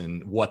things,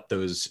 and what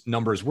those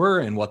numbers were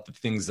and what the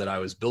things that I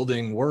was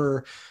building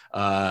were,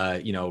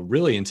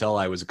 really until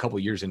I was a couple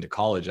of years into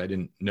college, I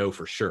didn't know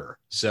for sure.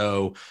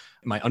 So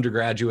my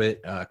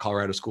undergraduate,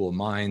 Colorado School of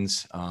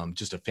Mines,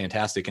 just a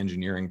fantastic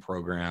engineering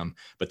program,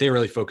 but they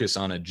really focus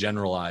on a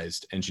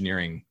generalized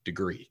engineering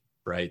degree,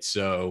 right?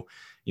 So,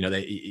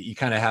 you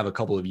kind of have a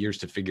couple of years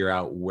to figure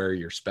out where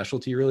your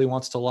specialty really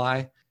wants to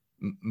lie.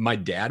 My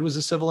dad was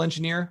a civil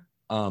engineer,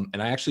 and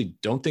I actually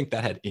don't think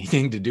that had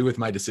anything to do with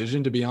my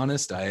decision, to be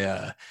honest.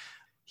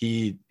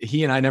 He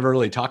and I never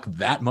really talked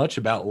that much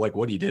about like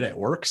what he did at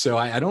work. So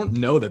I don't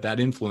know that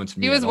influenced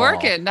me. He was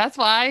working. That's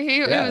why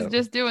he was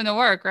just doing the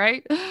work,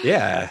 right?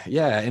 Yeah.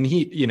 And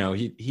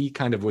he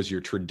kind of was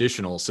your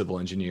traditional civil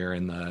engineer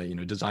in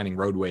the, designing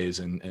roadways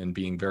and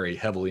being very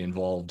heavily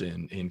involved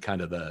in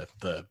kind of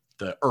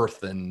the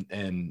earth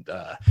and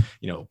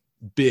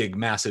big,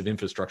 massive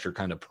infrastructure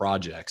kind of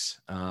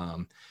projects.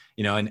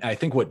 And I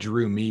think what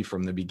drew me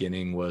from the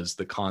beginning was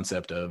the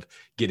concept of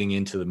getting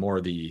into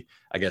the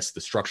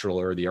structural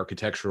or the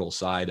architectural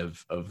side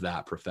of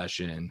that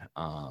profession.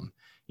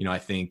 I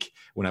think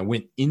when I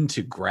went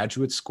into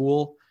graduate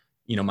school,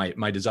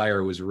 my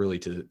desire was really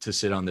to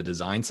sit on the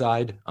design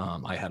side.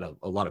 I had a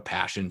lot of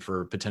passion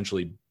for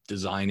potentially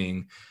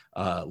designing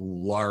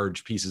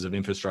large pieces of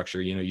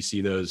infrastructure. You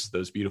see those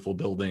beautiful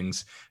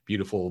buildings,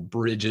 beautiful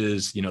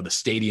bridges, the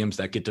stadiums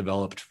that get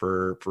developed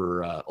for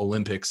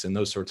Olympics and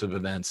those sorts of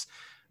events.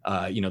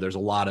 There's a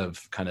lot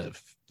of kind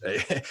of,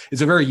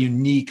 it's a very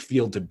unique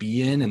field to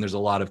be in, and there's a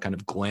lot of kind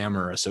of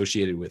glamour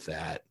associated with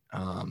that.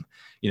 And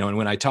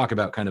when I talk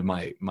about kind of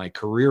my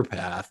career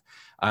path,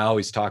 I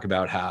always talk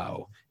about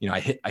how, I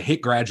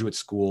hit graduate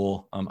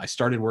school. I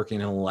started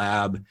working in a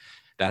lab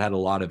that had a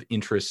lot of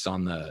interests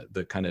on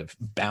the kind of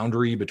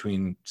boundary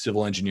between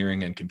civil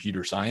engineering and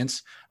computer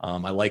science.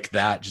 I like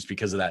that just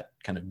because of that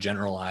kind of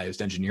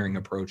generalized engineering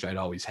approach I'd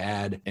always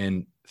had.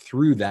 And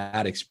through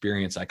that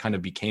experience, I kind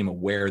of became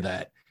aware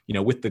that,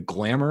 with the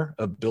glamour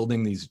of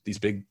building these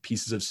big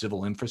pieces of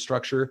civil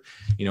infrastructure,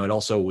 it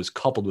also was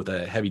coupled with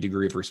a heavy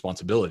degree of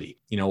responsibility.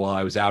 While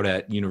I was out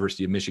at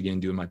University of Michigan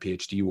doing my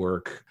PhD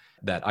work,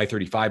 that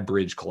I-35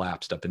 bridge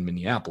collapsed up in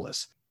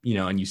Minneapolis.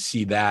 And you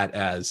see that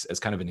as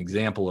kind of an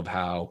example of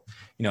how,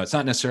 it's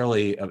not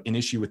necessarily an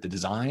issue with the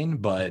design,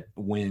 but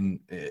when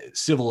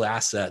civil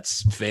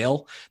assets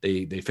fail,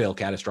 they fail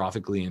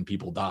catastrophically and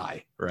people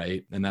die,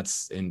 right? And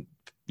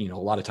a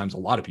lot of times a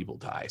lot of people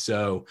die.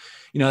 So,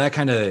 that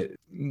kind of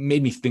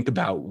made me think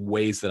about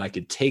ways that I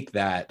could take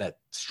that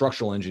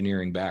structural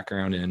engineering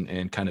background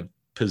and kind of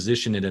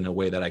position it in a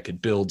way that I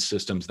could build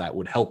systems that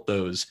would help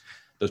those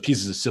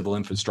pieces of civil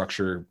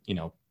infrastructure,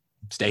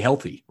 stay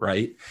healthy.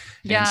 Right.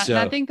 Yeah. And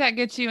I think that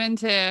gets you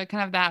into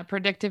kind of that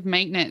predictive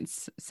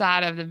maintenance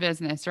side of the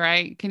business,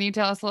 right? Can you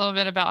tell us a little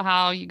bit about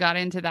how you got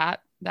into that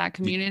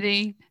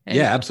community?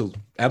 Yeah,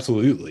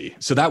 absolutely.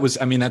 So that's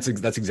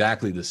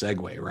exactly the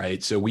segue,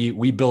 right? So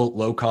we built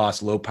low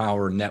cost, low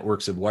power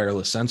networks of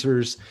wireless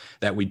sensors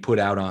that we'd put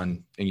out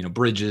on,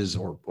 bridges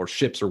or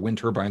ships or wind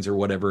turbines or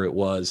whatever it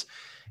was.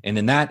 And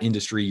in that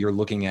industry, you're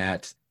looking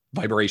at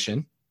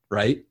vibration,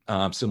 right?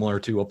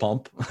 Similar to a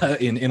pump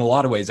in a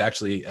lot of ways,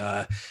 actually.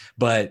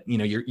 But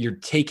you're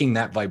taking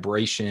that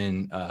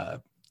vibration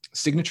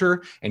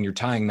signature and you're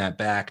tying that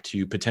back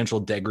to potential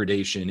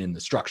degradation in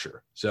the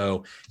structure.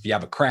 So if you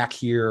have a crack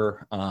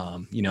here,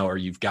 or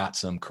you've got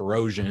some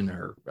corrosion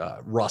or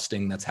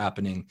rusting that's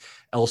happening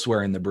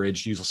elsewhere in the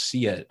bridge, you'll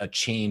see a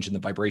change in the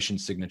vibration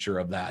signature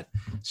of that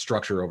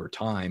structure over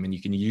time. And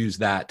you can use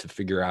that to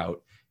figure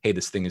out, hey,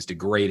 this thing is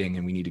degrading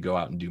and we need to go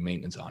out and do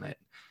maintenance on it.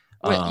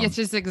 It's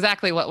just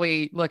exactly what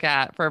we look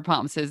at for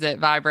pumps. Is it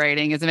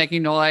vibrating? Is it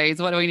making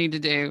noise? What do we need to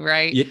do?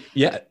 Right.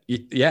 Yeah.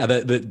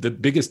 The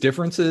biggest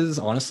difference is,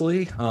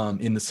 honestly,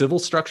 in the civil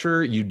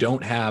structure, you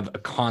don't have a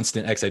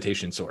constant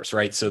excitation source,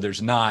 right? So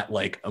there's not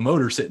like a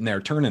motor sitting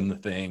there turning the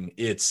thing.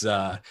 It's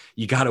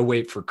you got to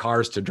wait for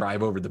cars to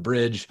drive over the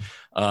bridge.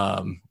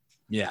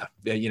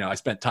 I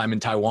spent time in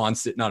Taiwan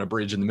sitting on a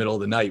bridge in the middle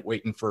of the night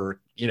waiting for,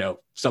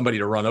 somebody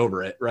to run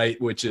over it. Right.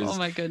 Which is, oh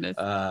my goodness.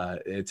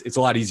 It's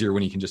a lot easier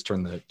when you can just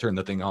turn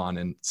the thing on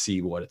and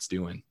see what it's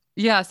doing.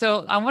 Yeah.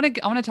 So I want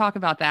to talk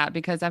about that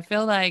because I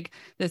feel like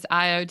this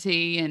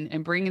IoT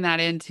and bringing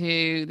that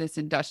into this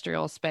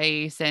industrial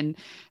space. And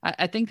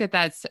I think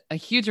that's a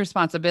huge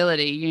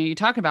responsibility. You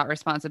talk about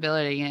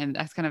responsibility and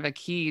that's kind of a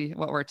key,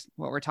 what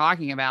we're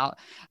talking about.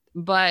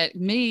 But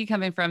me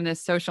coming from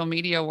this social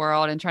media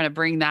world and trying to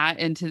bring that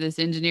into this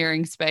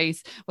engineering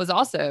space was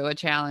also a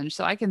challenge.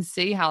 So I can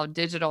see how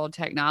digital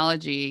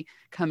technology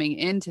coming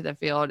into the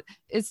field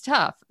is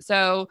tough.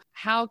 So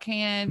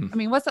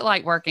what's it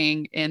like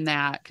working in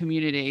that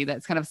community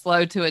that's kind of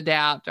slow to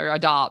adapt or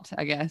adopt,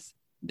 I guess,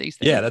 these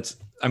things? Yeah, that's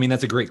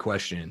a great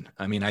question.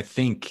 I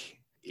think,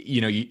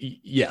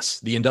 yes,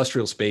 the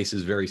industrial space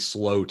is very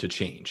slow to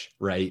change,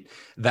 right?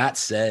 That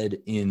said,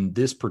 in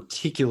this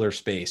particular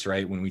space,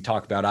 right, when we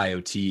talk about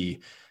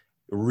IoT,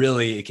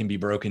 really it can be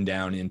broken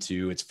down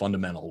into its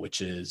fundamental,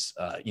 which is,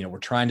 we're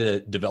trying to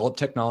develop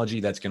technology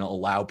that's going to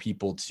allow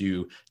people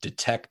to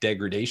detect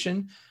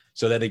degradation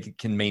so that they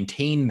can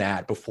maintain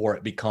that before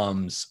it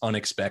becomes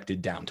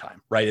unexpected downtime,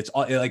 right? It's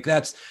like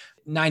that's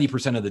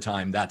 90% of the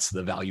time, that's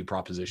the value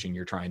proposition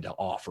you're trying to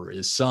offer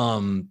is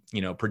some,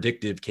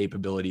 predictive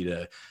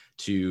capability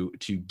to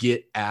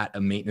get at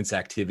a maintenance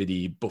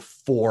activity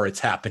before it's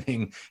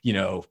happening,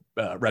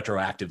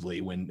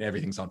 retroactively when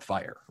everything's on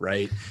fire,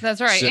 right? That's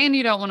right. So, and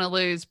you don't want to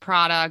lose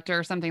product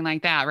or something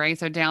like that, right?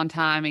 So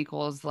downtime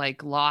equals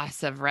like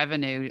loss of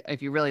revenue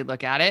if you really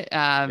look at it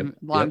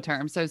long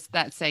term. So it's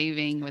that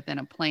saving within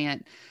a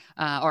plant.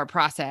 Or a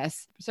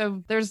process.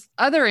 So there's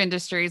other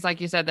industries, like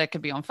you said, that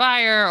could be on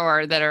fire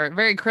or that are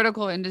very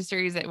critical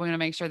industries that we want to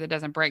make sure that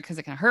doesn't break because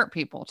it can hurt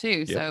people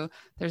too. Yep. So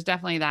there's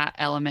definitely that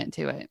element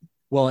to it.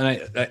 Well,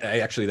 and I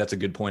actually, that's a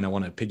good point. I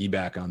want to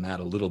piggyback on that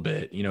a little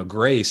bit.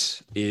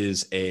 Grace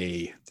is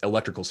a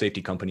electrical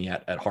safety company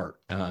at heart,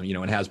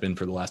 and has been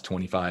for the last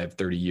 25,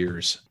 30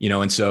 years,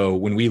 and so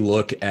when we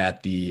look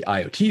at the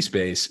IoT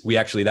space, we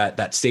actually,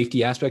 that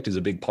safety aspect is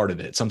a big part of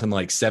it. Something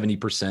like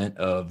 70%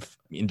 of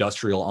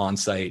industrial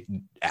on-site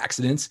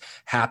accidents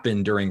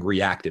happen during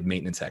reactive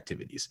maintenance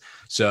activities.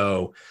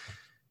 So,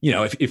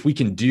 if we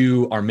can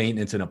do our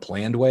maintenance in a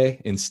planned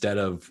way instead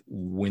of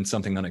when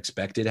something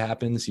unexpected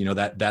happens,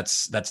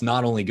 that's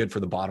not only good for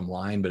the bottom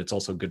line, but it's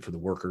also good for the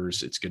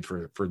workers. It's good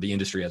for the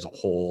industry as a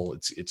whole.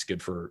 It's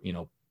good for,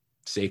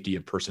 safety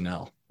of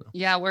personnel.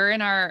 Yeah, we're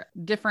in our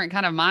different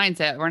kind of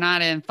mindset. We're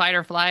not in fight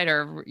or flight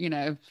or,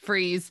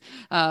 freeze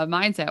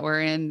mindset.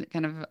 We're in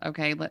kind of,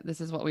 okay, this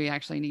is what we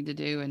actually need to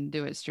do and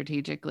do it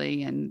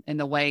strategically and in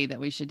the way that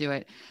we should do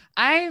it.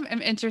 I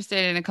am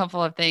interested in a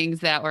couple of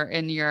things that were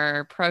in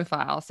your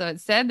profile. So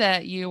it said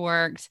that you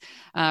worked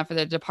for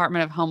the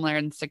Department of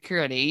Homeland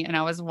Security. And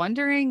I was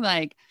wondering,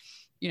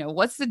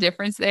 what's the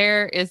difference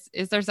there? Is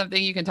there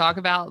something you can talk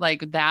about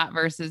like that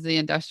versus the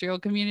industrial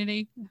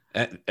community?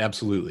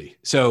 Absolutely.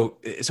 So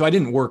I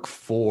didn't work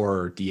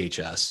for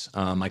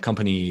DHS. My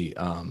company,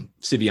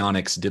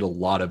 Civionics, did a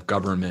lot of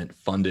government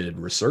funded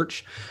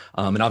research.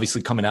 And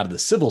obviously coming out of the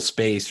civil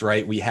space,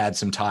 right, we had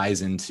some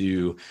ties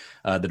into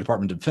the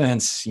Department of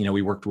Defense.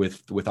 We worked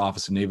with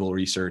Office of Naval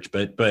Research,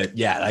 but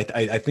yeah,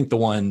 I think the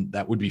one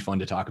that would be fun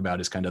to talk about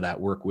is kind of that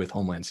work with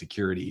Homeland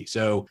Security.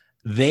 So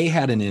they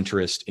had an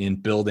interest in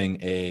building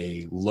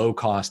a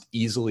low-cost,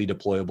 easily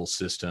deployable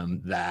system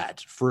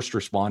that first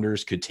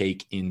responders could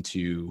take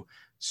into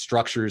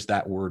structures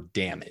that were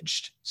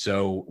damaged.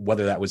 So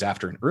whether that was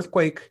after an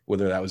earthquake,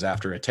 whether that was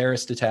after a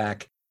terrorist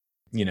attack,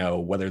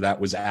 whether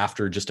that was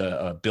after just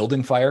a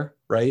building fire,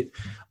 right?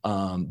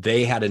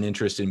 They had an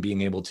interest in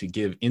being able to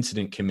give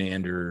incident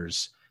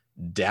commanders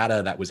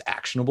data that was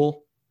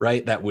actionable,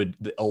 right? That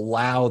would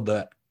allow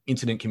the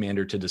incident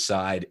commander to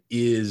decide,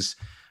 is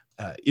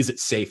it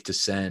safe to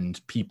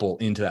send people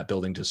into that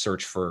building to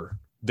search for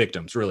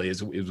victims? Really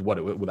is what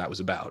that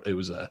was about. It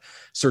was a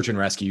search and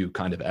rescue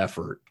kind of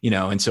effort,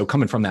 and so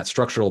coming from that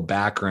structural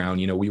background,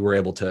 we were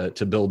able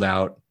to build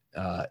out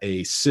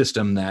a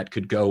system that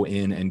could go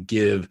in and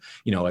give,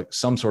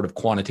 some sort of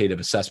quantitative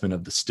assessment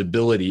of the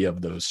stability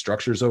of those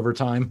structures over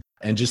time.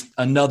 And just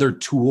another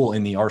tool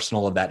in the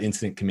arsenal of that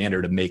incident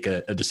commander to make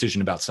a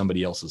decision about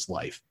somebody else's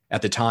life.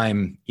 At the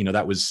time,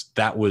 that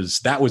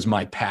was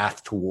my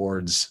path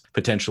towards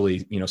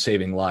potentially,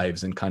 saving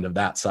lives and kind of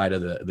that side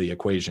of the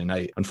equation.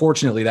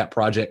 Unfortunately, that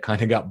project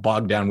kind of got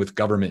bogged down with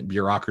government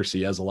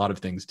bureaucracy, as a lot of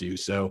things do.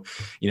 So,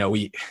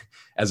 we,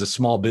 as a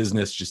small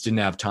business, just didn't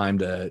have time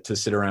to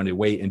sit around and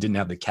wait, and didn't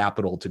have the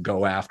capital to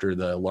go after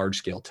the large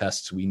scale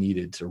tests we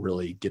needed to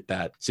really get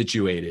that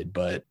situated.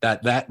 But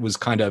that was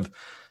kind of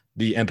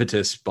the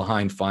impetus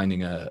behind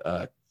finding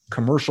a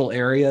commercial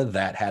area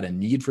that had a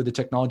need for the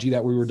technology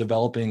that we were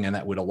developing, and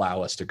that would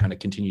allow us to kind of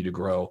continue to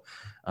grow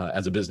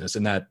as a business.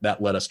 And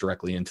that led us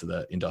directly into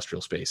the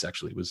industrial space,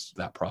 actually, was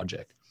that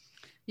project.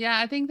 Yeah,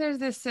 I think there's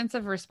this sense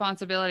of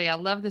responsibility. I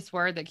love this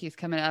word that keeps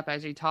coming up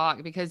as you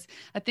talk, because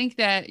I think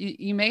that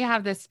you may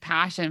have this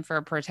passion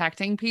for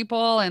protecting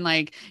people and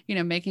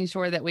making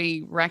sure that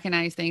we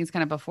recognize things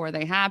kind of before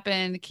they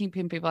happen,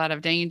 keeping people out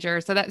of danger.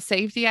 So that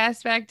safety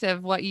aspect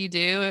of what you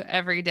do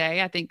every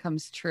day, I think,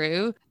 comes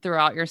true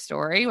throughout your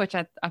story, which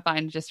I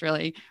find just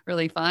really,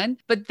 really fun.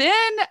 But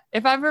then,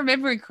 if I'm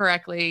remembering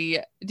correctly,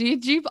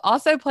 did you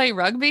also play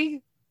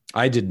rugby?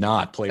 I did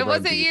not play rugby.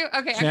 Was it you?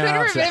 Okay.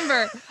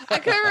 I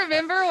couldn't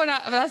remember when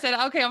I said,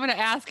 okay, I'm going to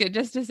ask it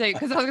just to say,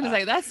 because I was going to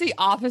say that's the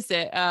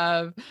opposite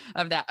of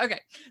that.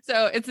 Okay.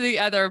 So it's the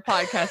other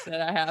podcast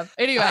that I have.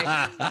 Anyway,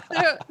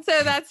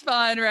 so that's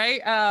fun, right?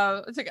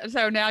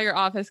 So now your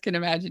office can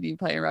imagine you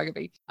playing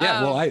rugby.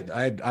 Yeah. Well,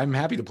 I'm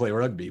happy to play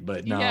rugby,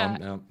 but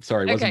no,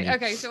 sorry. It wasn't me.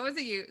 Okay. So was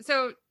it you?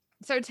 So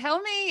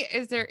tell me,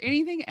 is there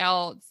anything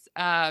else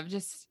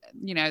just,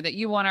 that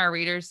you want our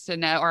readers to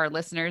know, or our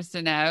listeners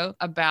to know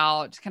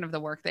about kind of the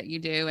work that you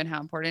do and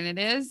how important it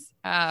is?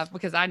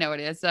 Because I know it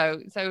is.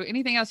 So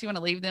anything else you want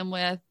to leave them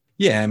with?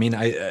 Yeah. I mean,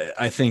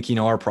 I think,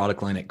 our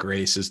product line at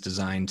Grace is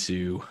designed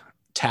to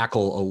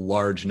tackle a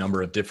large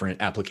number of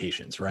different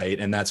applications, right?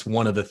 And that's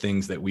one of the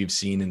things that we've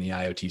seen in the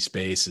IoT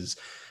space is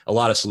a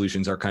lot of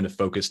solutions are kind of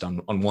focused on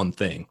one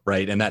thing,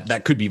 right? And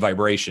that could be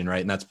vibration,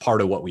 right? And that's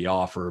part of what we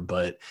offer.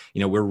 But,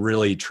 we're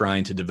really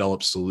trying to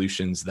develop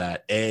solutions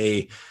that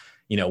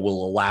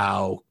will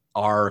allow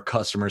our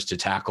customers to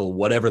tackle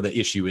whatever the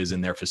issue is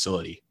in their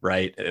facility,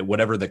 right?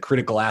 Whatever the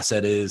critical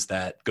asset is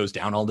that goes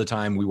down all the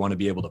time, we want to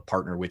be able to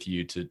partner with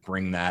you to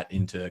bring that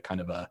into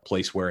kind of a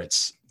place where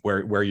it's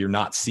where you're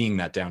not seeing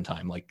that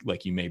downtime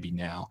like you may be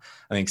now.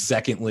 I think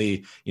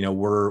secondly,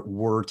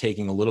 we're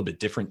taking a little bit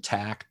different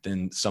tack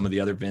than some of the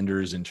other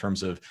vendors in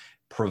terms of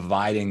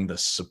providing the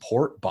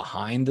support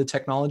behind the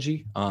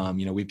technology.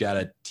 We've got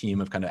a team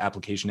of kind of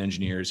application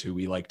engineers who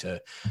we like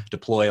to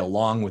deploy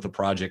along with the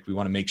project. We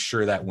want to make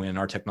sure that when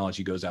our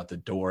technology goes out the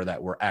door,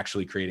 that we're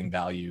actually creating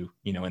value,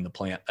 in the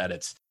plant that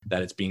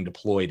it's being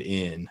deployed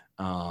in,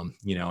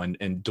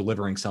 and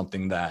delivering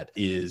something that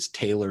is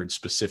tailored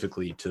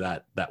specifically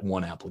to that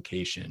one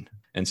application.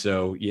 And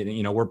so,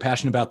 we're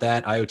passionate about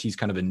that. IoT is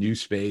kind of a new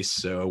space.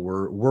 So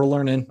we're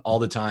learning all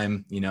the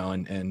time,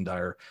 and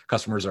our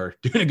customers are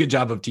doing a good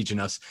job of teaching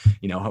us,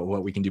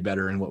 what we can do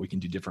better and what we can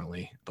do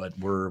differently. But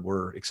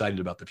we're excited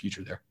about the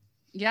future there.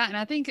 Yeah. And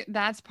I think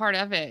that's part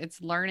of it.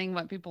 It's learning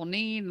what people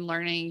need and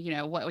learning,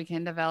 what we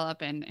can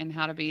develop and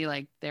how to be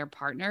like their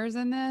partners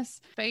in this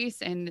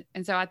space. And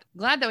so I'm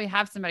glad that we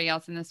have somebody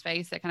else in this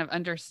space that kind of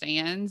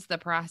understands the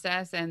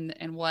process and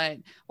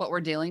what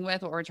we're dealing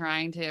with, what we're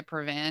trying to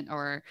prevent.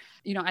 Or,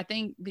 I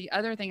think the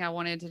other thing I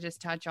wanted to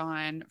just touch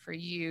on for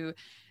you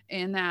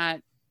in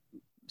that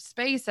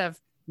space of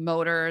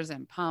motors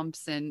and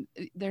pumps, and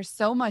there's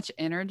so much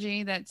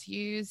energy that's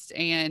used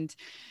and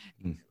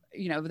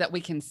that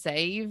we can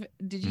save.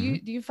 Do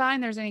you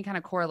find there's any kind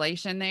of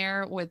correlation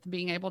there with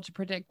being able to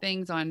predict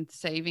things on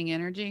saving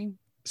energy?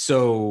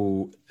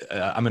 So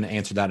I'm going to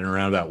answer that in a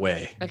roundabout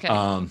way. Okay.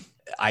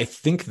 I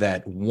think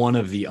that one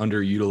of the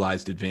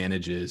underutilized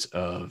advantages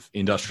of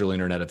industrial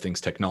Internet of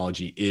Things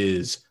technology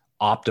is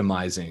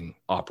optimizing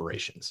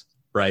operations,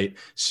 right?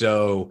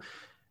 So,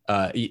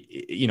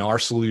 our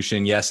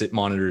solution, yes, it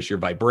monitors your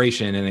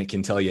vibration and it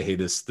can tell you, hey,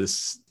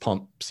 this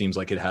pump seems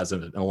like it has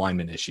an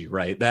alignment issue,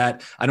 right?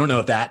 That, I don't know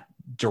if that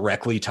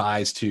directly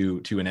ties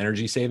to an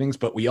energy savings,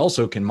 but we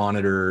also can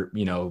monitor,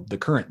 the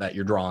current that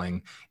you're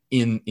drawing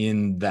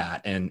in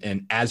that.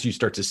 And as you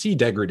start to see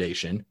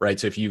degradation, right?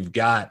 So if you've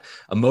got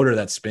a motor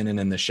that's spinning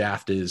and the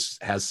shaft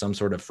has some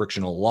sort of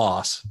frictional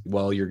loss,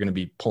 well, you're going to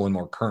be pulling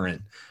more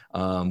current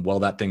while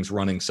that thing's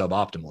running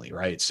suboptimally,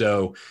 right?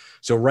 So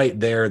right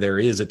there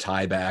is a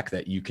tie back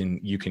that you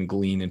can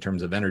glean in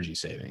terms of energy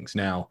savings.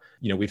 Now,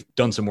 we've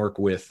done some work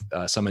with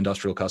some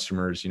industrial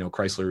customers,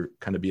 Chrysler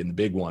kind of being the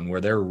big one,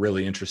 where they're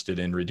really interested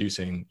in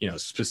reducing,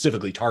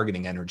 specifically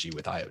targeting energy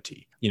with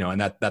IoT,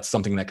 and that's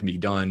something that can be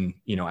done,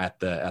 at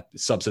the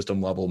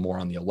subsystem level, more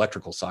on the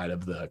electrical side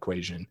of the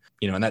equation,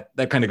 and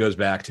that kind of goes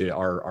back to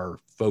our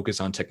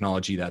focus on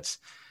technology that's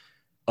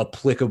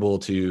applicable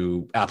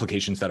to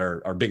applications that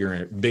are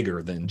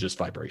bigger than just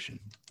vibration.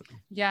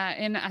 Yeah.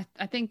 And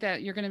I think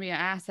that you're going to be an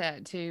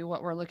asset to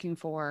what we're looking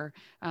for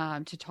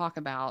to talk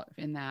about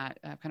in that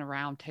kind of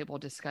roundtable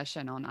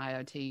discussion on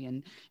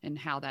IoT and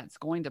how that's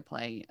going to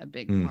play a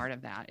big part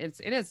of that.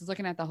 It is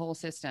looking at the whole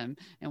system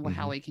and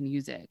how we can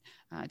use it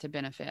to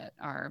benefit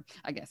our,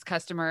 I guess,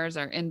 customers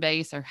or in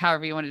base or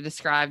however you want to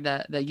describe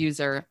the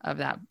user of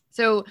that.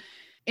 So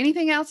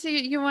anything else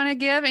you want to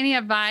give? Any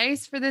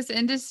advice for this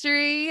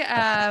industry?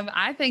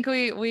 I think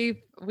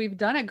we've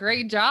done a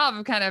great job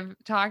of kind of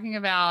talking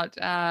about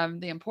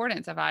the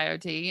importance of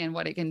IoT and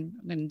what it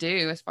can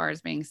do as far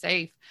as being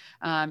safe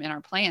in our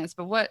plants.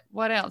 But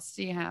what else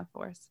do you have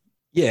for us?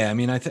 Yeah, I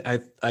mean,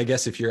 I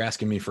guess if you're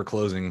asking me for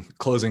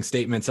closing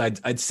statements,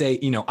 I'd say,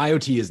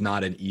 IoT is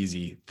not an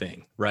easy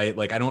thing, right?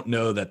 Like, I don't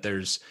know that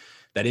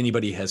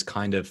anybody has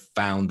kind of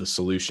found the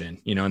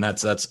solution, and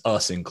that's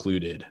us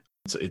included.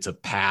 It's a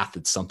path.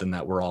 It's something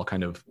that we're all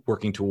kind of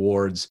working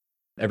towards.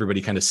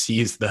 Everybody kind of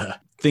sees the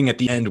thing at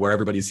the end where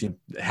everybody's seeing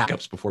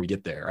hiccups before we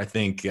get there. I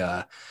think,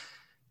 I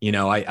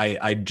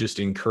just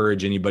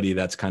encourage anybody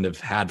that's kind of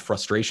had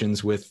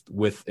frustrations with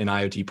an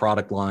IoT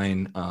product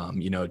line,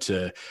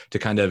 to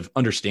kind of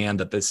understand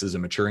that this is a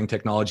maturing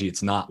technology.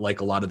 It's not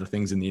like a lot of the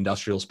things in the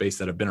industrial space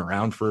that have been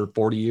around for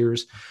 40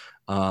 years.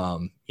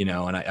 And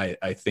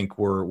I think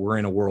we're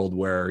in a world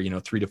where,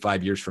 3 to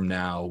 5 years from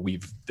now,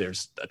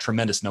 there's a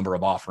tremendous number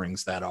of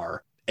offerings that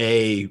are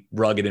A,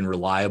 rugged and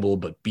reliable,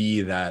 but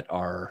B, that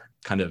are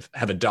kind of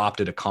have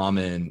adopted a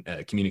common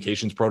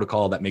communications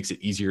protocol that makes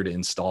it easier to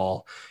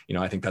install.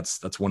 I think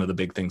that's one of the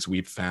big things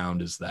we've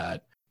found is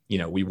that,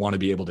 we want to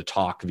be able to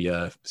talk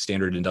via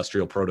standard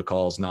industrial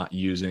protocols, not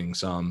using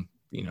some,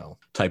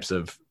 types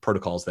of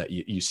protocols that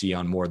you see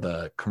on more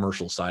the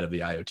commercial side of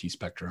the IoT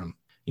spectrum.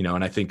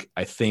 And I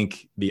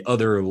think the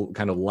other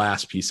kind of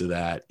last piece of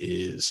that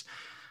is,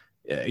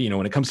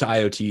 when it comes to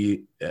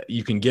IoT,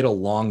 you can get a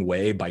long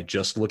way by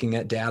just looking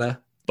at data,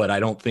 but I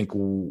don't think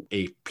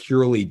a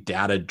purely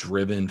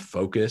data-driven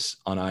focus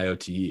on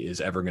IoT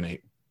is ever going to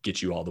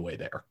get you all the way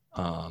there.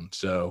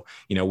 So,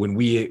 when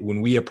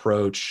we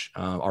approach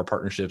our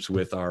partnerships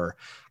with our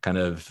kind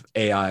of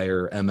AI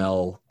or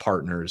ML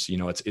partners,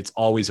 it's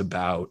always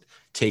about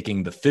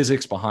taking the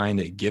physics behind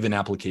a given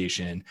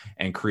application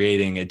and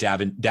creating a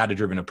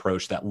data-driven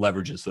approach that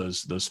leverages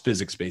those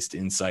physics-based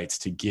insights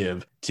to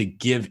give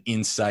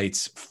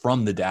insights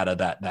from the data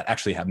that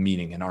actually have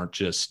meaning and aren't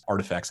just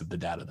artifacts of the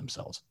data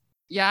themselves.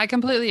 Yeah, I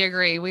completely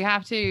agree. We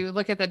have to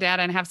look at the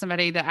data and have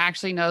somebody that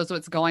actually knows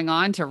what's going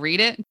on to read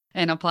it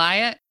and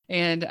apply it.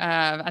 And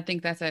I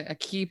think that's a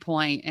key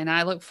point. And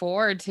I look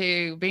forward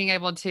to being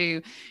able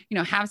to,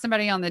 have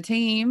somebody on the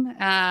team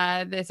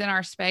that's in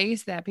our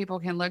space that people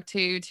can look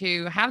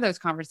to have those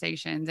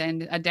conversations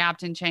and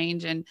adapt and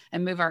change and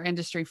move our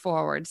industry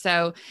forward.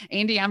 So,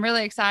 Andy, I'm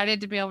really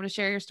excited to be able to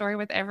share your story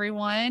with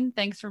everyone.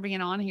 Thanks for being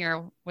on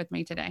here with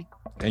me today.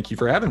 Thank you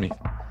for having me.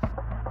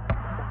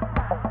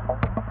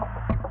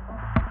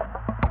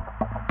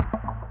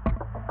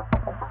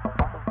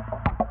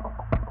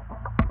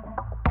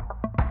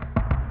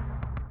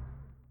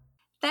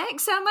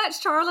 Thanks so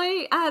much,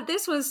 Charlie.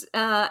 This was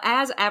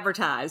as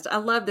advertised. I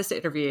love this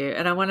interview,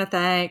 and I want to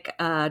thank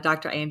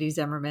Dr. Andy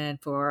Zimmerman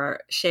for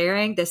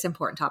sharing this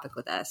important topic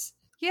with us.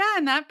 Yeah,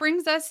 and that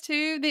brings us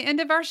to the end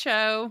of our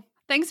show.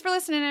 Thanks for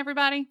listening,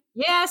 everybody.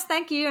 Yes,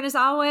 thank you. And as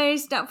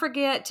always, don't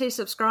forget to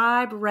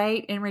subscribe,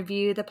 rate, and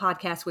review the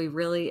podcast. We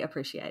really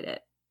appreciate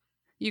it.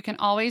 You can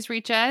always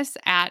reach us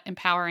at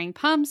Empowering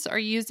Pumps or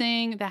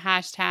using the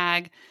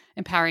hashtag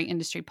Empowering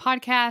Industry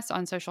Podcast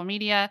on social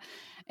media.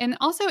 And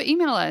also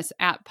email us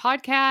at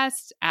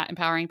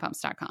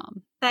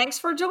podcast@empoweringpumps.com. Thanks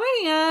for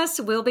joining us.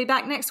 We'll be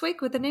back next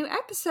week with a new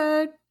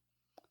episode.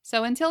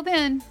 So until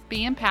then,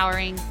 be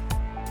empowering.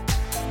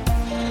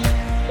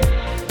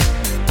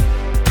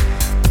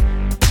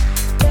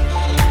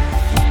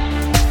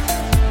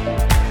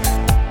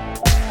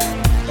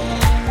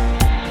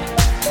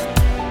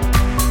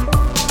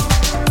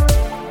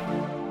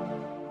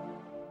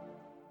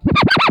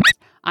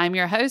 I'm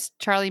your host,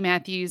 Charlie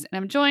Matthews, and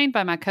I'm joined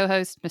by my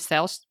co-host,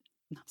 Michelle.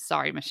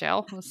 Sorry,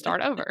 Michelle. We'll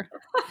start over.